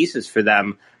cornerstone pieces for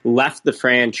them, left the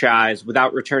franchise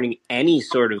without returning any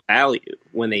sort of value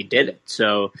when they did it.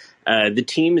 So the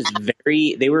team is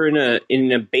they were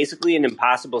in a basically an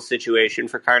impossible situation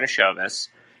for Karnisovas.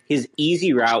 His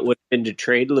easy route would have been to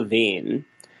trade Levine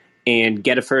and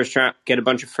get a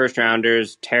bunch of first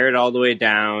rounders, tear it all the way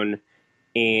down,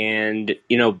 and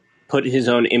put his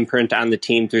own imprint on the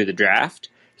team through the draft.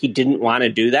 He didn't want to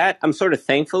do that. I'm sort of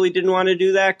thankful he didn't want to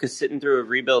do that because sitting through a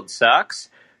rebuild sucks.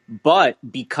 But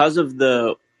because of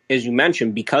as you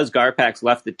mentioned, because Garpax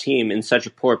left the team in such a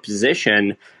poor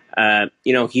position,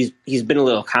 he's been a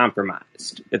little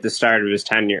compromised at the start of his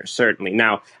tenure, certainly.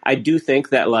 Now, I do think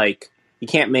that you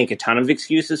can't make a ton of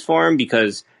excuses for him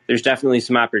because there's definitely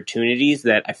some opportunities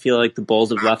that I feel like the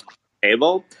Bulls have left on the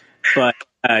table. But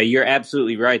you're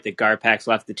absolutely right that Garpax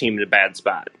left the team in a bad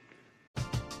spot.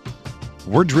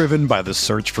 We're driven by the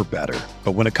search for better.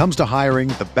 But when it comes to hiring,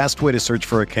 the best way to search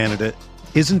for a candidate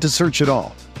isn't to search at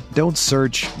all. Don't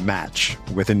search, match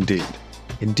with Indeed.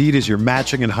 Indeed is your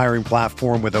matching and hiring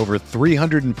platform with over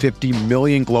 350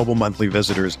 million global monthly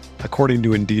visitors, according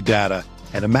to Indeed data,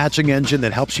 and a matching engine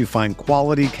that helps you find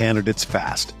quality candidates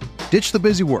fast. Ditch the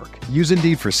busy work. Use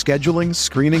Indeed for scheduling,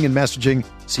 screening, and messaging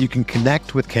so you can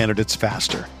connect with candidates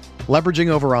faster. Leveraging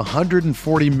over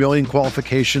 140 million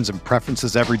qualifications and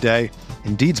preferences every day,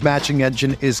 Indeed's matching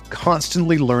engine is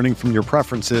constantly learning from your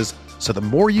preferences, so the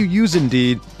more you use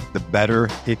Indeed, the better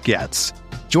it gets.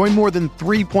 Join more than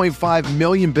 3.5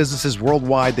 million businesses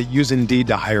worldwide that use Indeed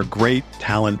to hire great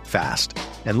talent fast.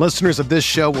 And listeners of this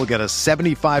show will get a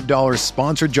 $75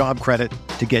 sponsored job credit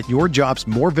to get your jobs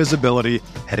more visibility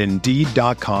at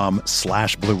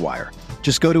Indeed.com/Blue Wire.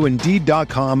 Just go to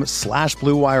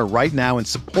Indeed.com/Blue Wire right now and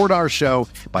support our show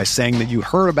by saying that you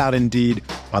heard about Indeed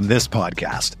on this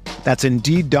podcast. That's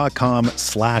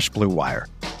Indeed.com/Blue Wire.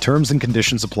 Terms and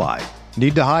conditions apply.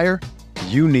 Need to hire?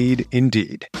 You need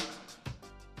Indeed.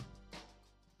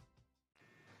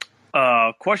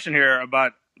 Question here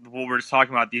about what we're just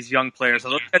talking about, these young players.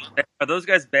 Are those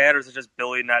guys bad, or is it just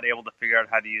Billy not able to figure out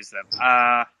how to use them?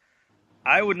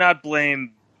 I would not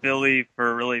blame Billy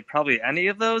for really probably any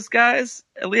of those guys.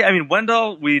 At least, I mean,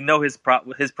 Wendell, we know his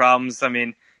problems. I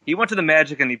mean, he went to the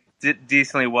Magic and he did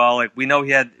decently well. Like, we know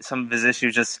he had some of his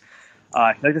issues, just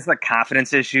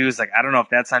confidence issues. Like, I don't know if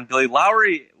that's on Billy.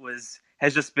 Lowry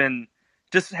has been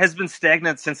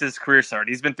stagnant since his career started.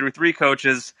 He's been through 3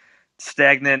 coaches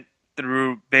stagnant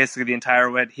through basically the entire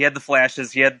way. He had the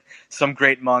flashes, he had some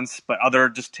great months, but other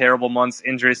just terrible months,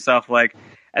 injury stuff.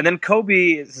 And then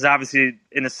Kobe is obviously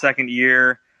in his second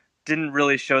year, didn't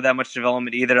really show that much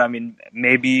development either. I mean,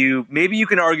 maybe you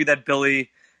can argue that Billy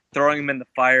throwing him in the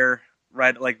fire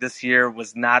right this year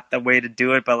was not the way to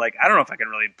do it, but I don't know if I can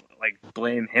really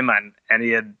blame him on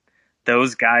any of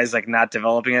those guys not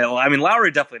developing it. I mean,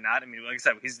 Lowry definitely not. I mean, like I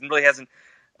said, he really hasn't.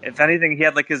 If anything, he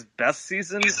had his best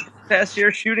season past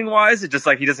year shooting wise. It's just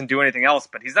he doesn't do anything else,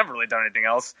 but he's never really done anything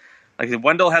else.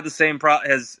 Wendell had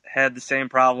has had the same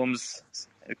problems.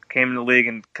 It came in the league,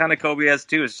 and kind of Kobe has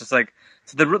too. It's just so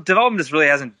the development just really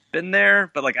hasn't been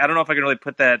there. But I don't know if I can really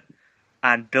put that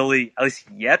on Billy at least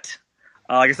yet.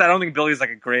 Like I said, I don't think Billy's a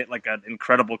great an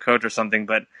incredible coach or something.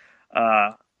 But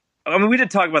I mean, we did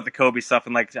talk about the Kobe stuff,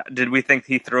 and did we think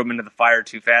he threw him into the fire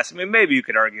too fast? I mean, maybe you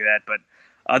could argue that, but.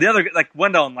 The other,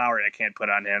 Wendell and Lowry, I can't put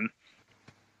on him.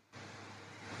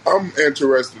 I'm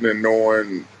interested in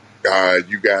knowing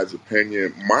you guys'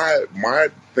 opinion. My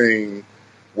thing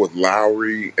with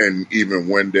Lowry and even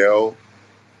Wendell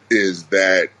is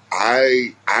that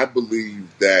I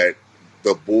believe that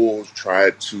the Bulls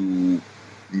tried to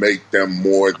make them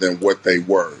more than what they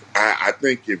were. I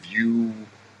think if you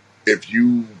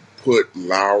put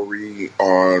Lowry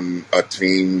on a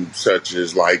team such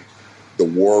as the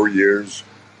Warriors,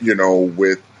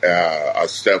 with a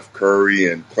Steph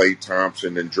Curry and Klay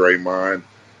Thompson and Draymond,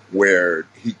 where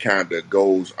he kind of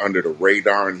goes under the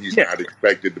radar and he's not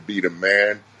expected to be the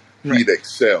man, he'd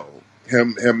excel.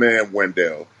 Him and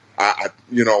Wendell.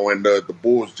 And the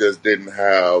Bulls just didn't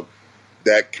have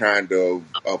that kind of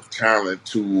talent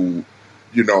to,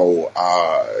 let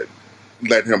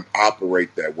him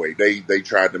operate that way. They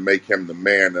tried to make him the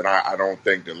man, and I don't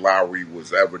think that Lowry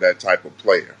was ever that type of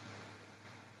player.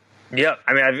 Yeah,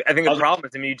 I mean, I think the problem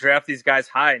is, you draft these guys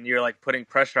high and you're putting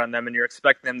pressure on them and you're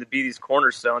expecting them to be these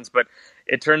cornerstones, but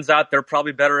it turns out they're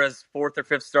probably better as fourth or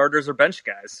fifth starters or bench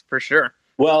guys, for sure.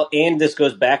 Well, and this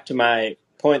goes back to my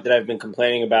point that I've been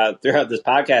complaining about throughout this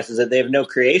podcast, is that they have no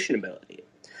creation ability.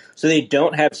 So they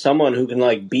don't have someone who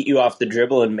can beat you off the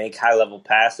dribble and make high-level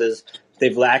passes.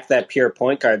 They've lacked that pure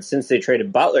point guard since they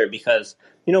traded Butler because,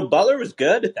 Butler was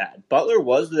good at that. Butler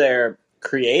was their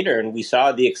creator, and we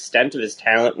saw the extent of his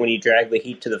talent when he dragged the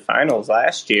Heat to the finals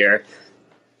last year.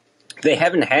 They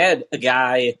haven't had a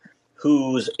guy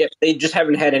they just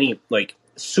haven't had any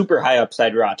super high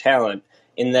upside raw talent,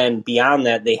 and then beyond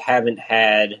that they haven't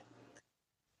had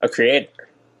a creator,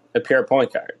 a pure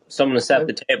point guard, someone to set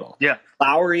the table. Yeah,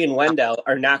 Lowry and Wendell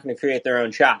are not going to create their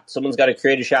own shot. Someone's got to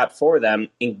create a shot for them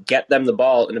and get them the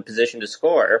ball in a position to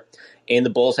score. And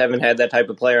the Bulls haven't had that type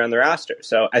of player on their roster.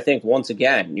 So I think, once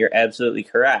again, you're absolutely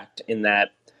correct in that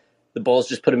the Bulls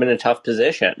just put them in a tough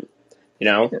position,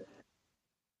 Yeah,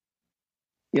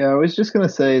 I was just going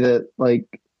to say that,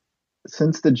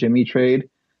 since the Jimmy trade,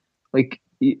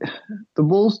 the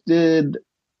Bulls did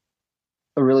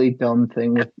a really dumb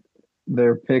thing with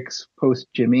their picks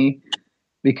post-Jimmy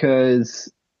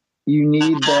because you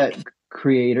need that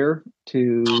creator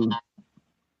to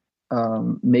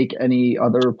make any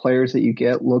other players that you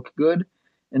get look good.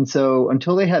 And so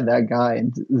until they had that guy,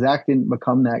 and Zach didn't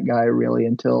become that guy really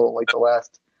until the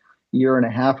last year and a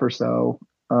half or so.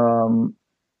 And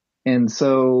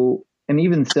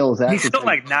even still, Zach he's still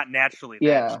not naturally.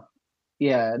 Yeah.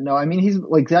 Yeah. No, I mean, he's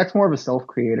Zach's more of a self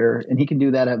creator and he can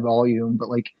do that at volume, but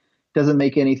doesn't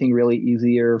make anything really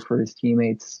easier for his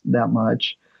teammates that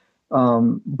much.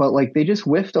 But they just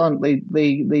whiffed on,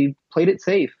 they played it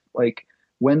safe.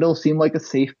 Wendell seemed like a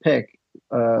safe pick.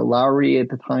 Lowry at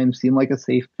the time seemed like a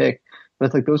safe pick,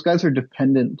 but those guys are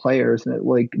dependent players, and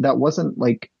that wasn't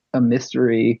a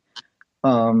mystery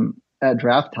at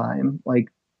draft time.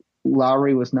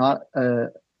 Lowry was not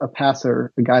a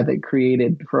passer, a guy that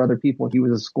created for other people. He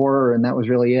was a scorer, and that was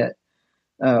really it.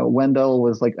 Wendell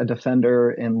was a defender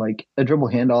and a dribble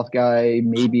handoff guy.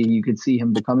 Maybe you could see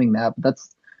him becoming that, but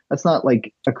that's not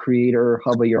a creator,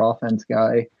 hub of your offense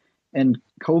guy. And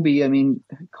Kobe,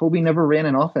 Kobe never ran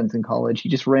an offense in college. He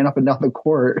just ran up and down the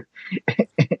court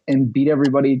and beat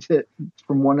everybody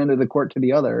from one end of the court to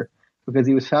the other because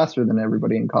he was faster than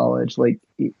everybody in college.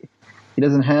 He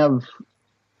doesn't have,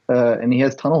 and he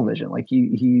has tunnel vision.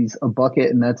 He's a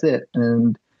bucket and that's it.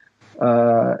 And,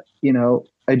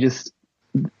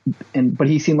 but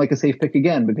he seemed like a safe pick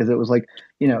again because it was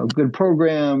good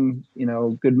program,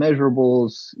 good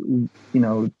measurables,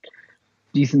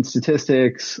 decent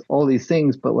statistics, all these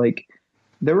things. But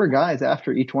there were guys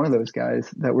after each one of those guys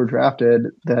that were drafted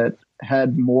that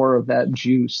had more of that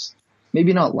juice.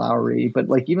 Maybe not Lowry, but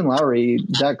even Lowry,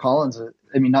 John Collins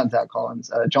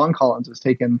was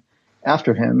taken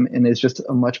after him and is just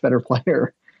a much better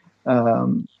player.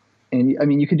 And I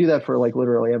mean, you could do that for like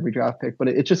literally every draft pick, but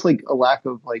it's just like a lack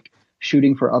of like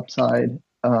shooting for upside.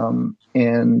 And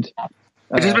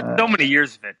there's been so many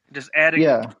years of it. Just adding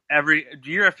every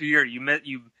year after year,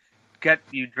 you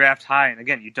draft high, and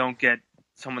again, you don't get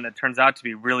someone that turns out to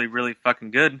be really, really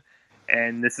fucking good.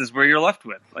 And this is where you're left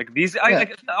with. Like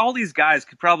all these guys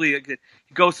could probably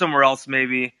go somewhere else,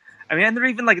 maybe. I mean, and they're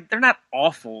even like, they're not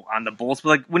awful on the Bulls, but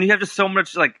like when you have just so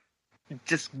much, like,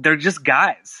 they're just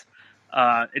guys.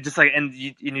 It just like, and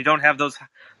you don't have the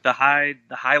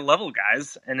high level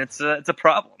guys, and it's a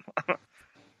problem.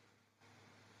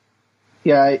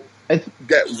 Yeah.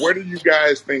 Where do you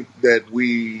guys think that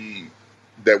we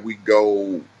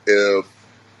go if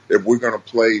we're going to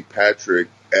play Patrick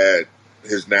at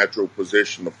his natural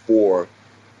position of 4?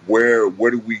 Where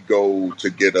do we go to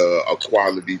get a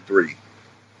quality 3?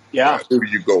 Yeah. Who do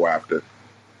you go after?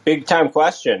 Big time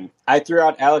question. I threw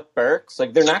out Alec Burks.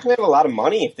 Like, they're not going to have a lot of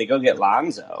money if they go get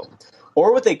Lonzo.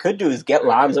 Or what they could do is get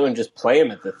Lonzo and just play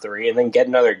him at the 3 and then get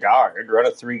another guard, run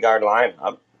a 3-guard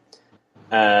lineup.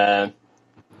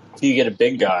 You get a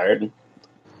big guard.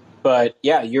 But,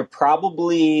 yeah, you're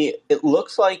probably – it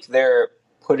looks like they're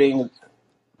putting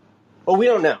 – well, we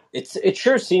don't know. It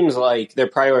sure seems like they're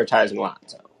prioritizing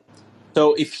Lonzo.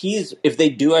 So if they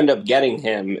do end up getting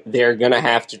him, they're going to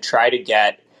have to try to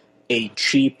get a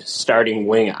cheap starting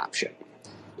wing option.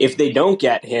 If they don't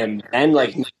get him, then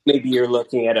like maybe you're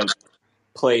looking at a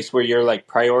place where you're like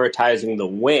prioritizing the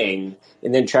wing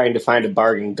and then trying to find a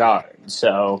bargain guard.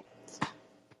 So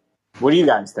what do you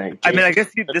guys think, Jason? I mean, I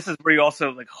guess this is where you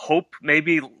also like hope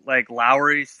maybe like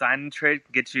Lowry sign and trade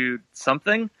can get you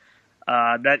something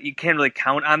that you can't really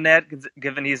count on that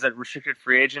given he's a restricted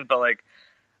free agent, but like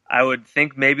I would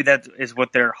think maybe that is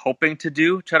what they're hoping to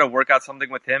do, try to work out something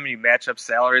with him, and you match up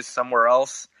salaries somewhere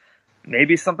else.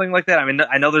 Maybe something like that. I mean,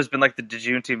 I know there's been like the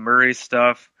DeJounte Murray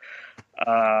stuff.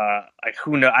 Like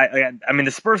who knows? I mean,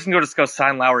 the Spurs can go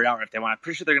sign Lowry out if they want. I'm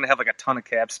pretty sure they're going to have like a ton of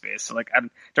cap space. So like, I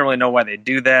don't really know why they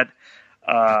do that.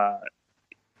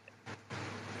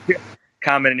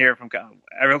 Comment in here from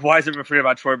why is everyone forget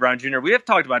about Troy Brown Jr.? We have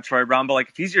talked about Troy Brown, but like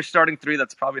if he's your starting 3,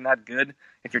 that's probably not good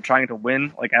if you're trying to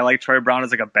win. Like I like Troy Brown as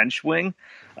like a bench wing,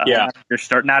 not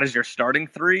as your starting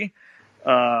 3.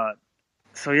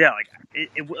 So yeah,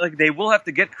 like they will have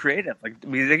to get creative. Like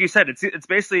you said, it's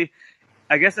basically,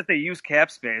 I guess if they use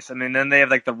cap space, I mean then they have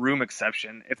like the room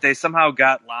exception. If they somehow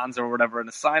got Lonzo or whatever in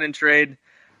a sign and trade,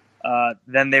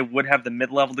 then they would have the mid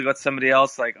level to go with somebody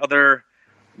else, like other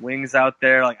wings out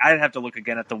there. Like I'd have to look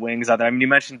again at the wings out there. I mean, you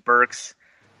mentioned Burks.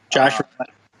 Josh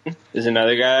is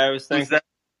another guy I was thinking.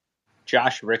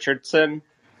 Josh Richardson.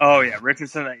 Oh yeah,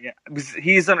 Richardson. Yeah,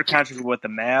 he's under contract with the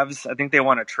Mavs. I think they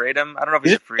want to trade him. I don't know if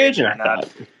he's a free agent or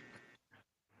not.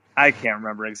 I can't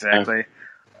remember exactly.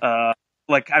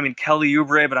 Like I mean, Kelly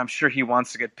Oubre, but I'm sure he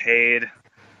wants to get paid.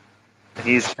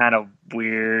 He's kind of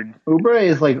weird. Oubre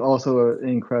is like also an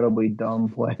incredibly dumb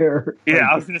player. Yeah,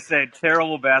 I was gonna say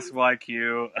terrible basketball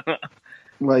IQ.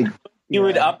 Like you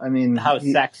would up. I mean, how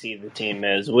sexy the team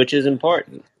is, which is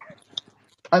important.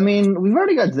 I mean, we've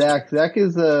already got Zach.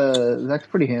 Zach's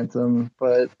pretty handsome,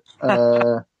 but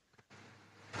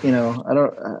you know, I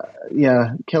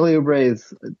don't. Kelly Oubre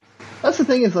is. That's the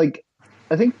thing is like,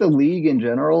 I think the league in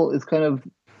general is kind of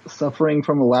suffering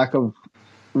from a lack of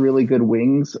really good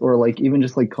wings, or like even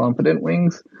just like confident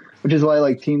wings, which is why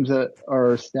like teams that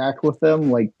are stacked with them,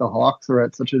 like the Hawks, are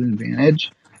at such an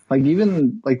advantage. Like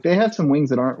even like they have some wings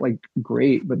that aren't like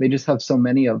great, but they just have so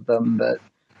many of them that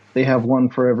they have one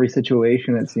for every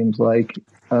situation, it seems like.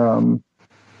 And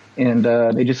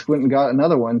they just went and got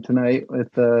another one tonight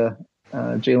with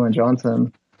Jalen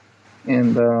Johnson.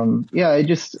 And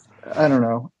I don't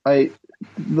know.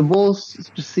 The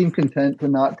Bulls just seem content to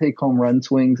not take home run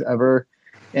swings ever.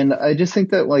 And I just think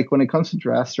that like when it comes to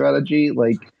draft strategy,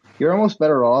 like you're almost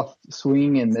better off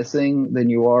swinging and missing than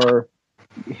you are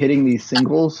hitting these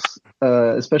singles,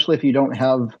 especially if you don't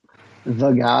have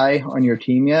the guy on your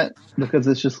team yet, because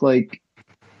it's just like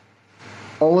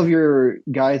all of your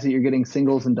guys that you're getting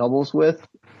singles and doubles with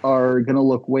are going to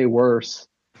look way worse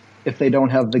if they don't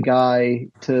have the guy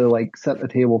to like set the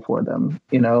table for them,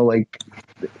 you know, like,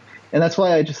 and that's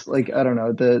why I just like, I don't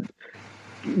know,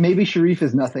 maybe Sharif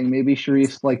is nothing. Maybe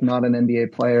Sharif's like not an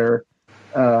NBA player.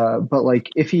 But like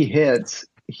if he hits,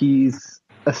 he's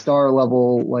a star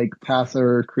level, like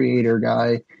passer, creator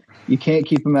guy. You can't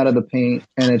keep him out of the paint.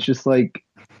 And it's just like,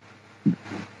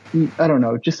 I don't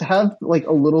know, just have like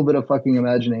a little bit of fucking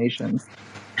imagination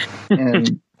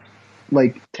and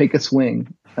like take a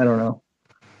swing. I don't know.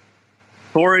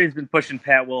 Corey's been pushing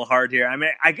Pat Will hard here. I mean,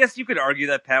 I guess you could argue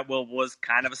that Pat Will was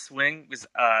kind of a swing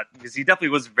because he definitely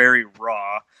was very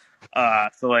raw.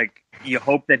 So like you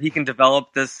hope that he can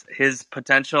develop his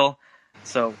potential.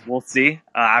 So we'll see.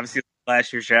 Obviously,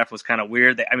 last year's draft was kind of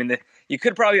weird. You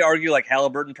could probably argue like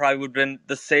Halliburton probably would have been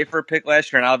the safer pick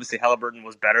last year, and obviously Halliburton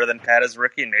was better than Pat as a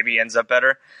rookie, and maybe he ends up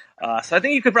better. So I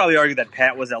think you could probably argue that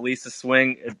Pat was at least a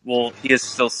swing. He is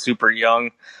still super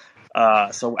young,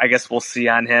 so I guess we'll see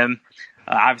on him.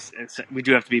 Obviously, we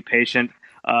do have to be patient.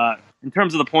 In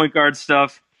terms of the point guard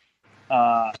stuff,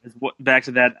 back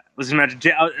to that.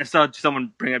 I saw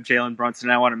someone bring up Jalen Brunson.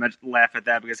 And I want to laugh at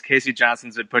that because Casey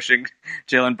Johnson's been pushing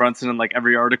Jalen Brunson in like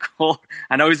every article.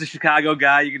 I know he's a Chicago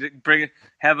guy. You could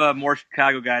have more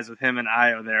Chicago guys with him and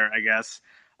Io there, I guess.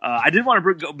 I did want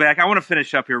to go back. I want to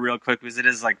finish up here real quick because it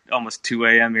is like almost 2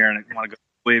 a.m. here and I want to go to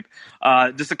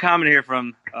sleep. Just a comment here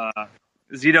from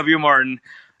ZW Martin.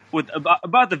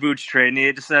 About the Vooch trade, and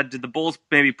he just said, did the Bulls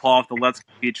maybe pull off the let's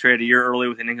compete trade a year early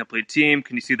with an incomplete team?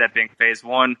 Can you see that being phase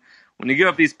one? When you give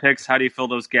up these picks, how do you fill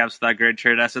those gaps without great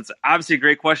trade assets? Obviously, a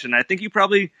great question. I think you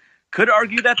probably could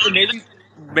argue that they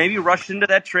maybe rushed into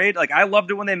that trade. Like, I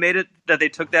loved it when they made it, that they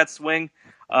took that swing.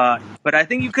 But I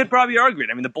think you could probably argue it.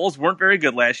 I mean, the Bulls weren't very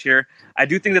good last year. I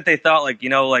do think that they thought,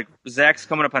 like Zach's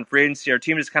coming up on free agency. Our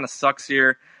team just kind of sucks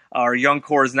here. Our young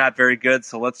core is not very good,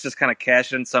 so let's just kind of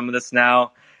cash in some of this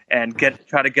now and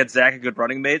try to get Zach a good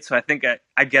running mate. So I think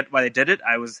I get why they did it.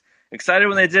 I was excited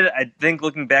when they did it. I think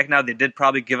looking back now, they did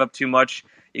probably give up too much.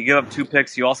 You give up 2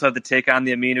 picks. You also have to take on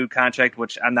the Aminu contract,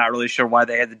 which I'm not really sure why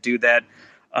they had to do that.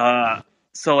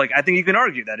 So I think you can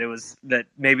argue that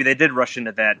maybe they did rush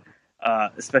into that,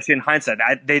 especially in hindsight.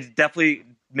 They definitely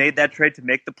made that trade to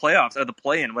make the playoffs or the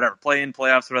play-in,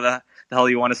 playoffs, whatever the hell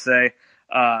you want to say.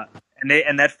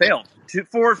 And that failed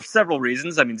for several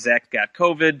reasons. I mean, Zach got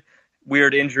COVID,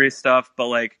 weird injury stuff,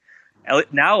 but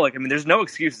now, there's no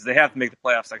excuses. They have to make the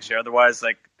playoffs next year. Otherwise,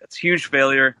 that's a huge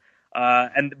failure.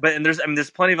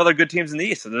 There's plenty of other good teams in the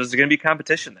East, so there's going to be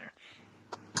competition there.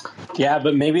 Yeah,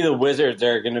 but maybe the Wizards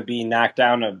are going to be knocked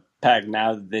down a peg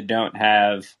now that they don't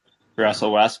have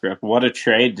Russell Westbrook. What a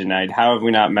trade tonight. How have we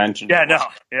not mentioned it?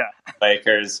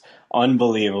 Lakers,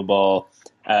 unbelievable.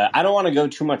 I don't want to go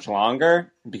too much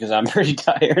longer because I'm pretty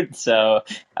tired. So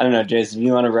I don't know, Jason, if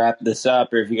you want to wrap this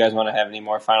up or if you guys want to have any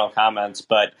more final comments.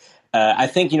 But I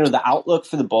think, the outlook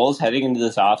for the Bulls heading into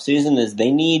this offseason is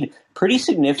they need pretty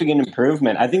significant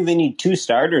improvement. I think they need 2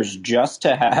 starters just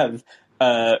to have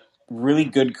a really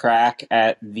good crack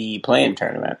at the play-in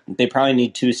tournament. They probably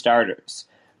need 2 starters,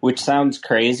 which sounds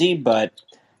crazy, but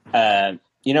I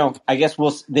guess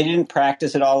they didn't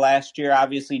practice at all last year,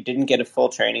 obviously, didn't get a full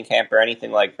training camp or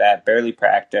anything like that, barely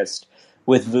practiced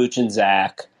with Vooch and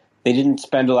Zach. They didn't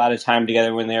spend a lot of time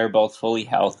together when they were both fully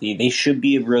healthy. They should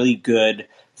be a really good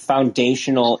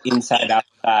foundational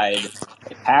inside-outside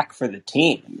attack for the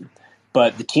team.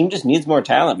 But the team just needs more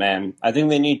talent, man. I think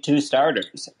they need 2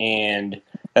 starters, and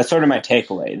that's sort of my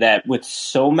takeaway, that with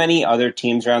so many other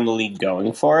teams around the league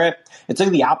going for it, it's like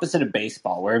the opposite of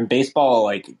baseball, where in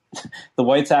baseball, the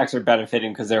White Sox are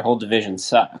benefiting because their whole division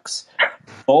sucks.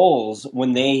 Bulls,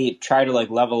 when they try to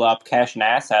level up, cash in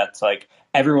assets,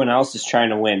 everyone else is trying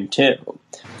to win too.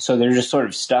 So they're just sort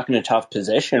of stuck in a tough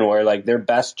position where their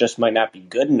best just might not be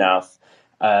good enough.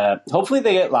 Hopefully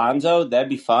they get Lonzo. That'd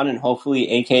be fun, and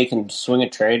hopefully AK can swing a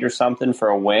trade or something for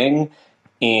a wing,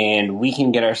 and we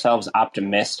can get ourselves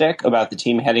optimistic about the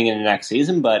team heading into next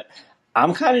season. But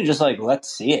I'm kind of just let's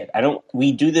see it.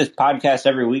 We do this podcast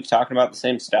every week talking about the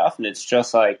same stuff, and it's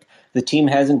just the team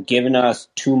hasn't given us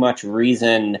too much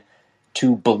reason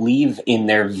to believe in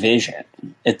their vision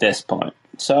at this point.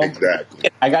 So exactly.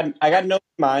 I got an open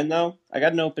mind, though. I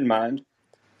got an open mind.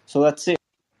 So let's see.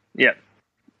 Yeah.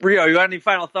 Rio, you got any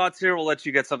final thoughts here? We'll let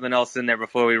you get something else in there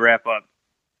before we wrap up.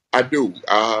 I do.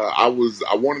 I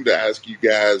wanted to ask you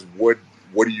guys, what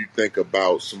do you think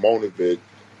about Simonovic?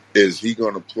 Is he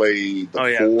going to play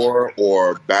the 4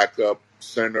 or backup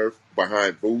center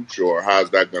behind Vooch, or how's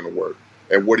that going to work?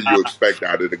 And what do you expect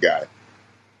out of the guy?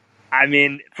 I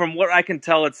mean, from what I can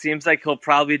tell, it seems like he'll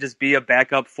probably just be a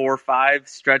backup 4-5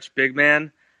 stretch big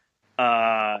man.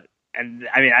 And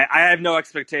I mean, I have no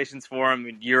expectations for him. I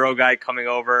mean, Euro guy coming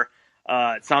over.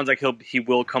 It sounds like he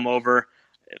will come over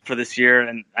for this year,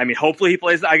 and I mean, hopefully he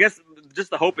plays. I guess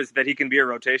just the hope is that he can be a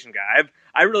rotation guy.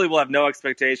 I really will have no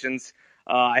expectations.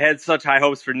 I had such high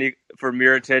hopes for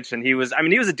Mirotic, and he was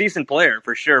a decent player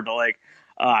for sure, but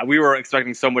we were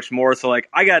expecting so much more. So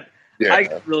I got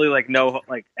really no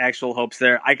actual hopes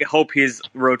there. I hope he's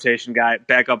rotation guy,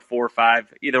 backup 4-5,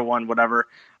 either one, whatever.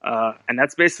 And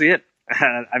that's basically it.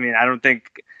 I mean, I don't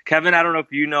think Kevin. I don't know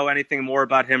if you know anything more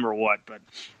about him or what, but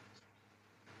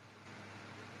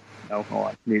Oh, hold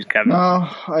on. Need Kevin. No,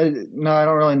 I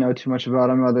don't really know too much about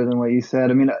him other than what you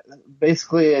said. I mean,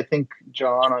 basically, I think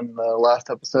John on the last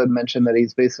episode mentioned that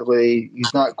he's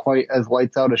not quite as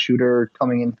lights out a shooter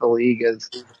coming into the league as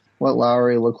what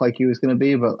Lowry looked like he was going to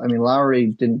be. But I mean, Lowry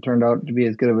didn't turn out to be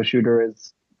as good of a shooter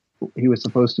as he was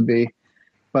supposed to be.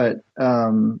 But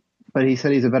he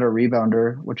said he's a better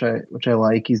rebounder, which I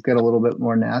like. He's got a little bit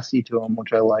more nasty to him,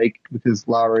 which I like, because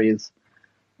Lowry is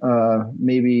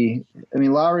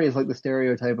Lowry is like the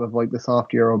stereotype of like the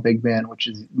soft Euro big man, which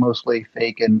is mostly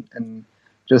fake and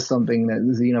just something that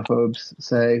xenophobes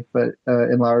say. But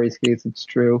in Lowry's case, it's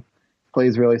true.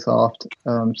 Plays really soft.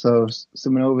 So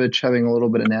Simonovic having a little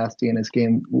bit of nasty in his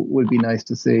game would be nice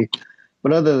to see.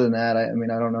 But other than that, I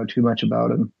don't know too much about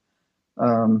him.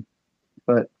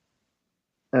 But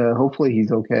hopefully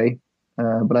he's okay.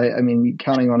 But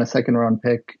counting on a second round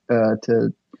pick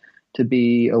to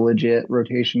be a legit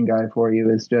rotation guy for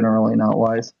you is generally not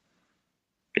wise.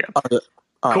 Yeah.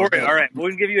 Corey, all right,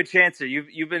 we'll give you a chance here.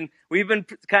 We've been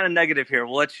kind of negative here.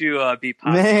 We'll let you be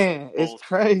positive. Man, it's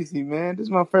crazy, man. This is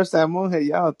my first time on here.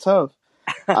 Y'all tough.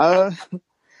 I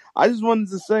just wanted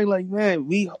to say, like, man,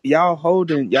 y'all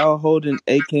holding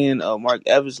Akin, Mark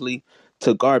Eversley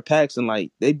to guard Paxson.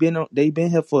 Like, they been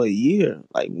here for a year,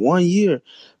 like 1 year.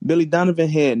 Billy Donovan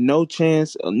had no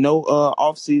chance, no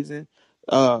off season.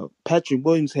 Patrick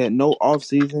Williams had no off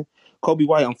season. Kobe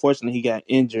White, unfortunately, he got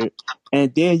injured.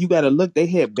 And then you got to look, they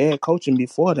had bad coaching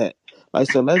before that.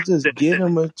 Like, so let's just give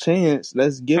them a chance.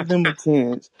 Let's give them a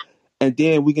chance. And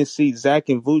then we can see Zach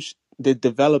and Vooch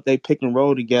develop they pick and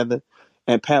roll together.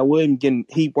 And Pat Williams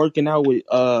working out with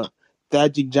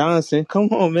Thaddeus Johnson. Come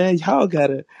on, man. Y'all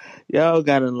gotta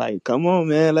like, come on,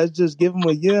 man. Let's just give him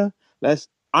a year.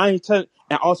 And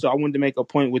also I wanted to make a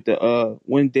point with the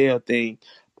Wendell thing.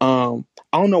 I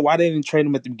don't know why they didn't trade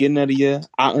him at the beginning of the year.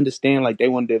 I understand, like, they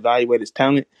wanted to evaluate his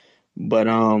talent, but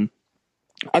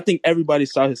I think everybody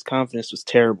saw his confidence was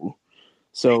terrible.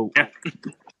 So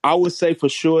I would say for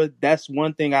sure that's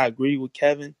one thing I agree with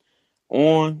Kevin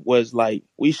on, was like,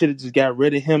 we should have just got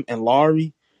rid of him and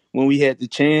Lowry when we had the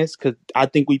chance, because I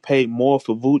think we paid more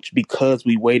for Vooch because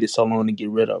we waited so long to get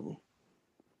rid of him.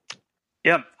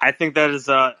 Yeah, I think that is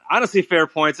honestly fair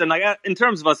points. And like, in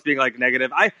terms of us being like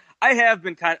negative, I have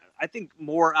been I think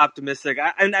more optimistic.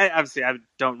 Obviously I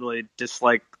don't really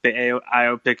dislike the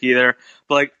IO pick either,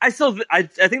 but like I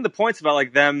think the points about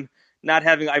like them not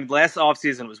having, last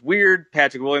offseason was weird.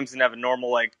 Patrick Williams didn't have a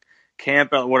normal like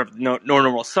camp or whatever, no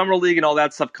normal summer league and all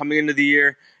that stuff coming into the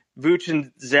year. Vooch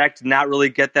and Zach did not really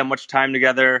get that much time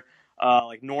together.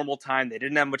 Like normal time. They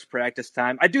didn't have much practice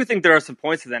time. I do think there are some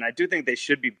points to that. And I do think they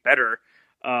should be better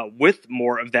with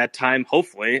more of that time,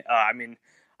 hopefully.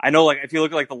 I know, like, if you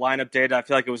look at like the lineup data, I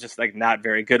feel like it was just like not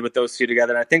very good with those two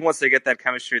together. And I think once they get that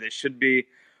chemistry, they should be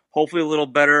hopefully a little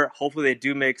better. Hopefully they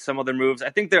do make some other moves.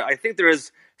 I think there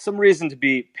is some reason to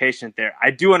be patient there.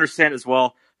 I do understand as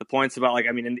well the points about, like,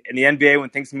 in the NBA, when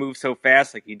things move so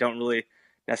fast, like, you don't really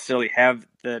necessarily have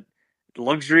the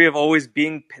luxury of always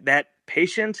being that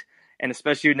patient. And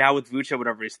especially now with Vooch,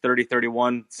 whatever, he's 30,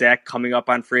 31, Zach coming up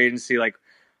on free agency, like,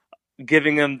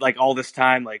 giving him like all this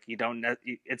time, like,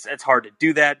 it's hard to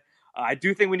do that. I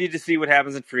do think we need to see what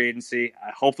happens in free agency.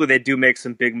 Hopefully they do make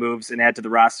some big moves and add to the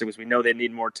roster, because we know they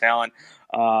need more talent.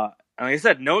 And like I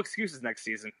said, no excuses next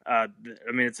season.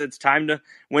 It's time to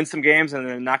win some games, and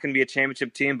they're not going to be a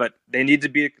championship team, but they need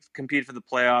to compete for the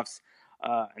playoffs.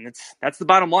 And that's the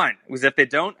bottom line. Because if they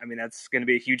don't, that's going to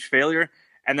be a huge failure.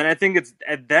 And then I think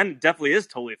then definitely is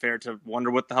totally fair to wonder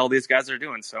what the hell these guys are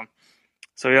doing. So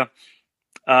yeah.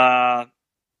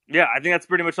 Yeah, I think that's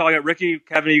pretty much all I got. Ricky,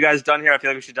 Kevin, are you guys done here? I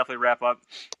feel like we should definitely wrap up.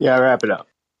 Yeah, wrap it up.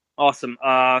 Awesome.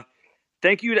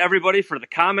 Thank you to everybody for the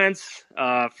comments,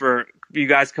 for you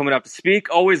guys coming up to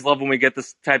speak. Always love when we get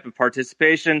this type of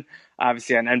participation.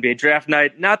 Obviously on NBA Draft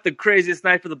Night, not the craziest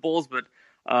night for the Bulls, but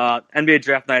NBA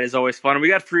Draft Night is always fun. And we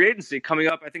got free agency coming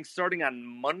up, I think starting on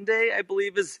Monday, I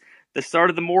believe, is the start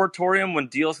of the moratorium when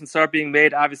deals can start being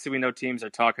made. Obviously, we know teams are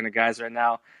talking to guys right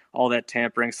now. All that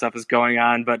tampering stuff is going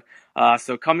on. But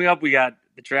so coming up, we got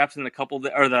the draft in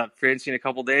the free agency in a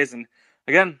couple days. And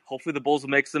again, hopefully the Bulls will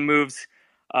make some moves.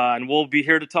 And we'll be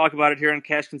here to talk about it here on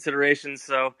Cash Considerations.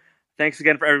 So thanks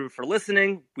again for everyone for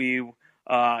listening. We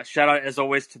shout out, as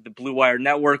always, to the Blue Wire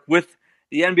Network. With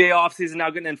the NBA offseason now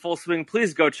getting in full swing,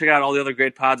 please go check out all the other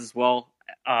great pods as well.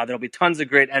 There'll be tons of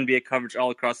great NBA coverage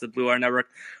all across the Blue Wire Network.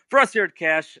 For us here at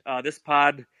Cash, this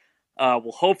pod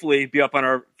will hopefully be up on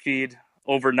our feed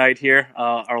overnight here.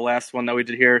 Our last one that we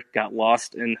did here got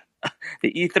lost in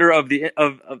the ether of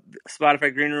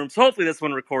Spotify Green Room. So hopefully this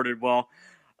one recorded well.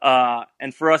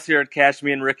 And for us here at Cash,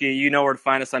 me and Ricky, you know where to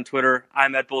find us on Twitter.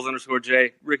 I'm at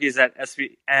Bulls_J. Ricky's at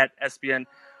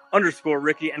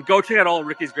SBN_Ricky. And go check out all of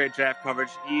Ricky's great draft coverage.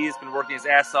 He's been working his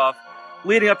ass off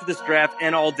leading up to this draft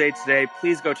and all day today.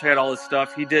 Please go check out all his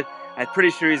stuff. I'm pretty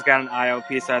sure he's got an IO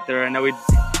piece out there. I know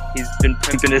he's been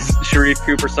pimping his Sharif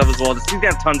Cooper stuff as well. He's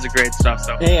got tons of great stuff.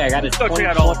 So hey, I got go check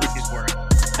out all of Ricky's work.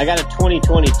 I got a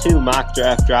 2022 mock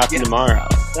draft dropping tomorrow.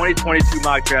 2022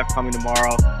 mock draft coming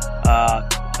tomorrow.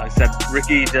 Like I said,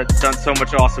 Ricky done so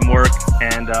much awesome work,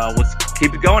 and let's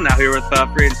keep it going now here with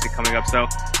free agency coming up. So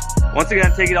once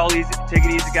again, take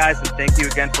it easy, guys, and thank you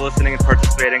again for listening and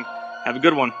participating. Have a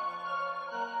good one.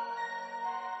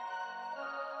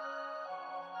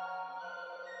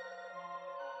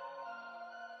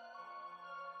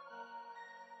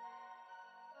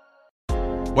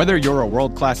 Whether you're a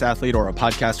world-class athlete or a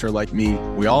podcaster like me,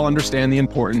 we all understand the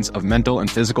importance of mental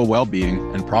and physical well-being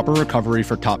and proper recovery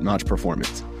for top-notch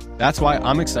performance. That's why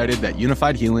I'm excited that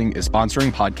Unified Healing is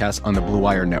sponsoring podcasts on the Blue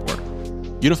Wire Network.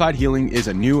 Unified Healing is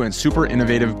a new and super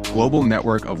innovative global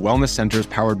network of wellness centers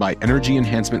powered by Energy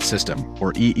Enhancement System,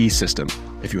 or EE System.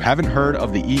 If you haven't heard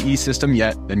of the EE System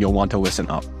yet, then you'll want to listen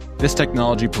up. This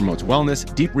technology promotes wellness,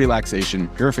 deep relaxation,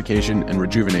 purification, and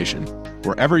rejuvenation.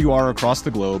 Wherever you are across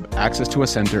the globe, access to a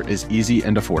center is easy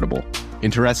and affordable.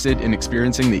 Interested in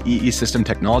experiencing the EE System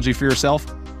technology for yourself?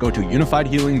 Go to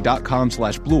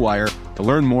unifiedhealing.com/bluewire to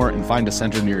learn more and find a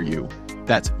center near you.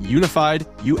 That's unified,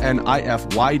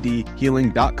 UNIFYD,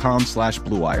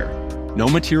 healing.com/bluewire. No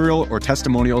material or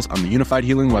testimonials on the Unified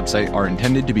Healing website are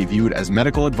intended to be viewed as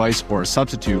medical advice or a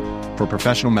substitute for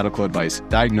professional medical advice,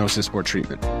 diagnosis, or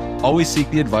treatment. Always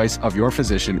seek the advice of your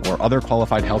physician or other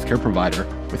qualified healthcare provider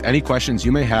with any questions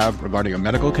you may have regarding a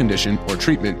medical condition or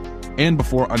treatment and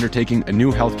before undertaking a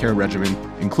new healthcare regimen,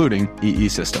 including EE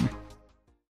System.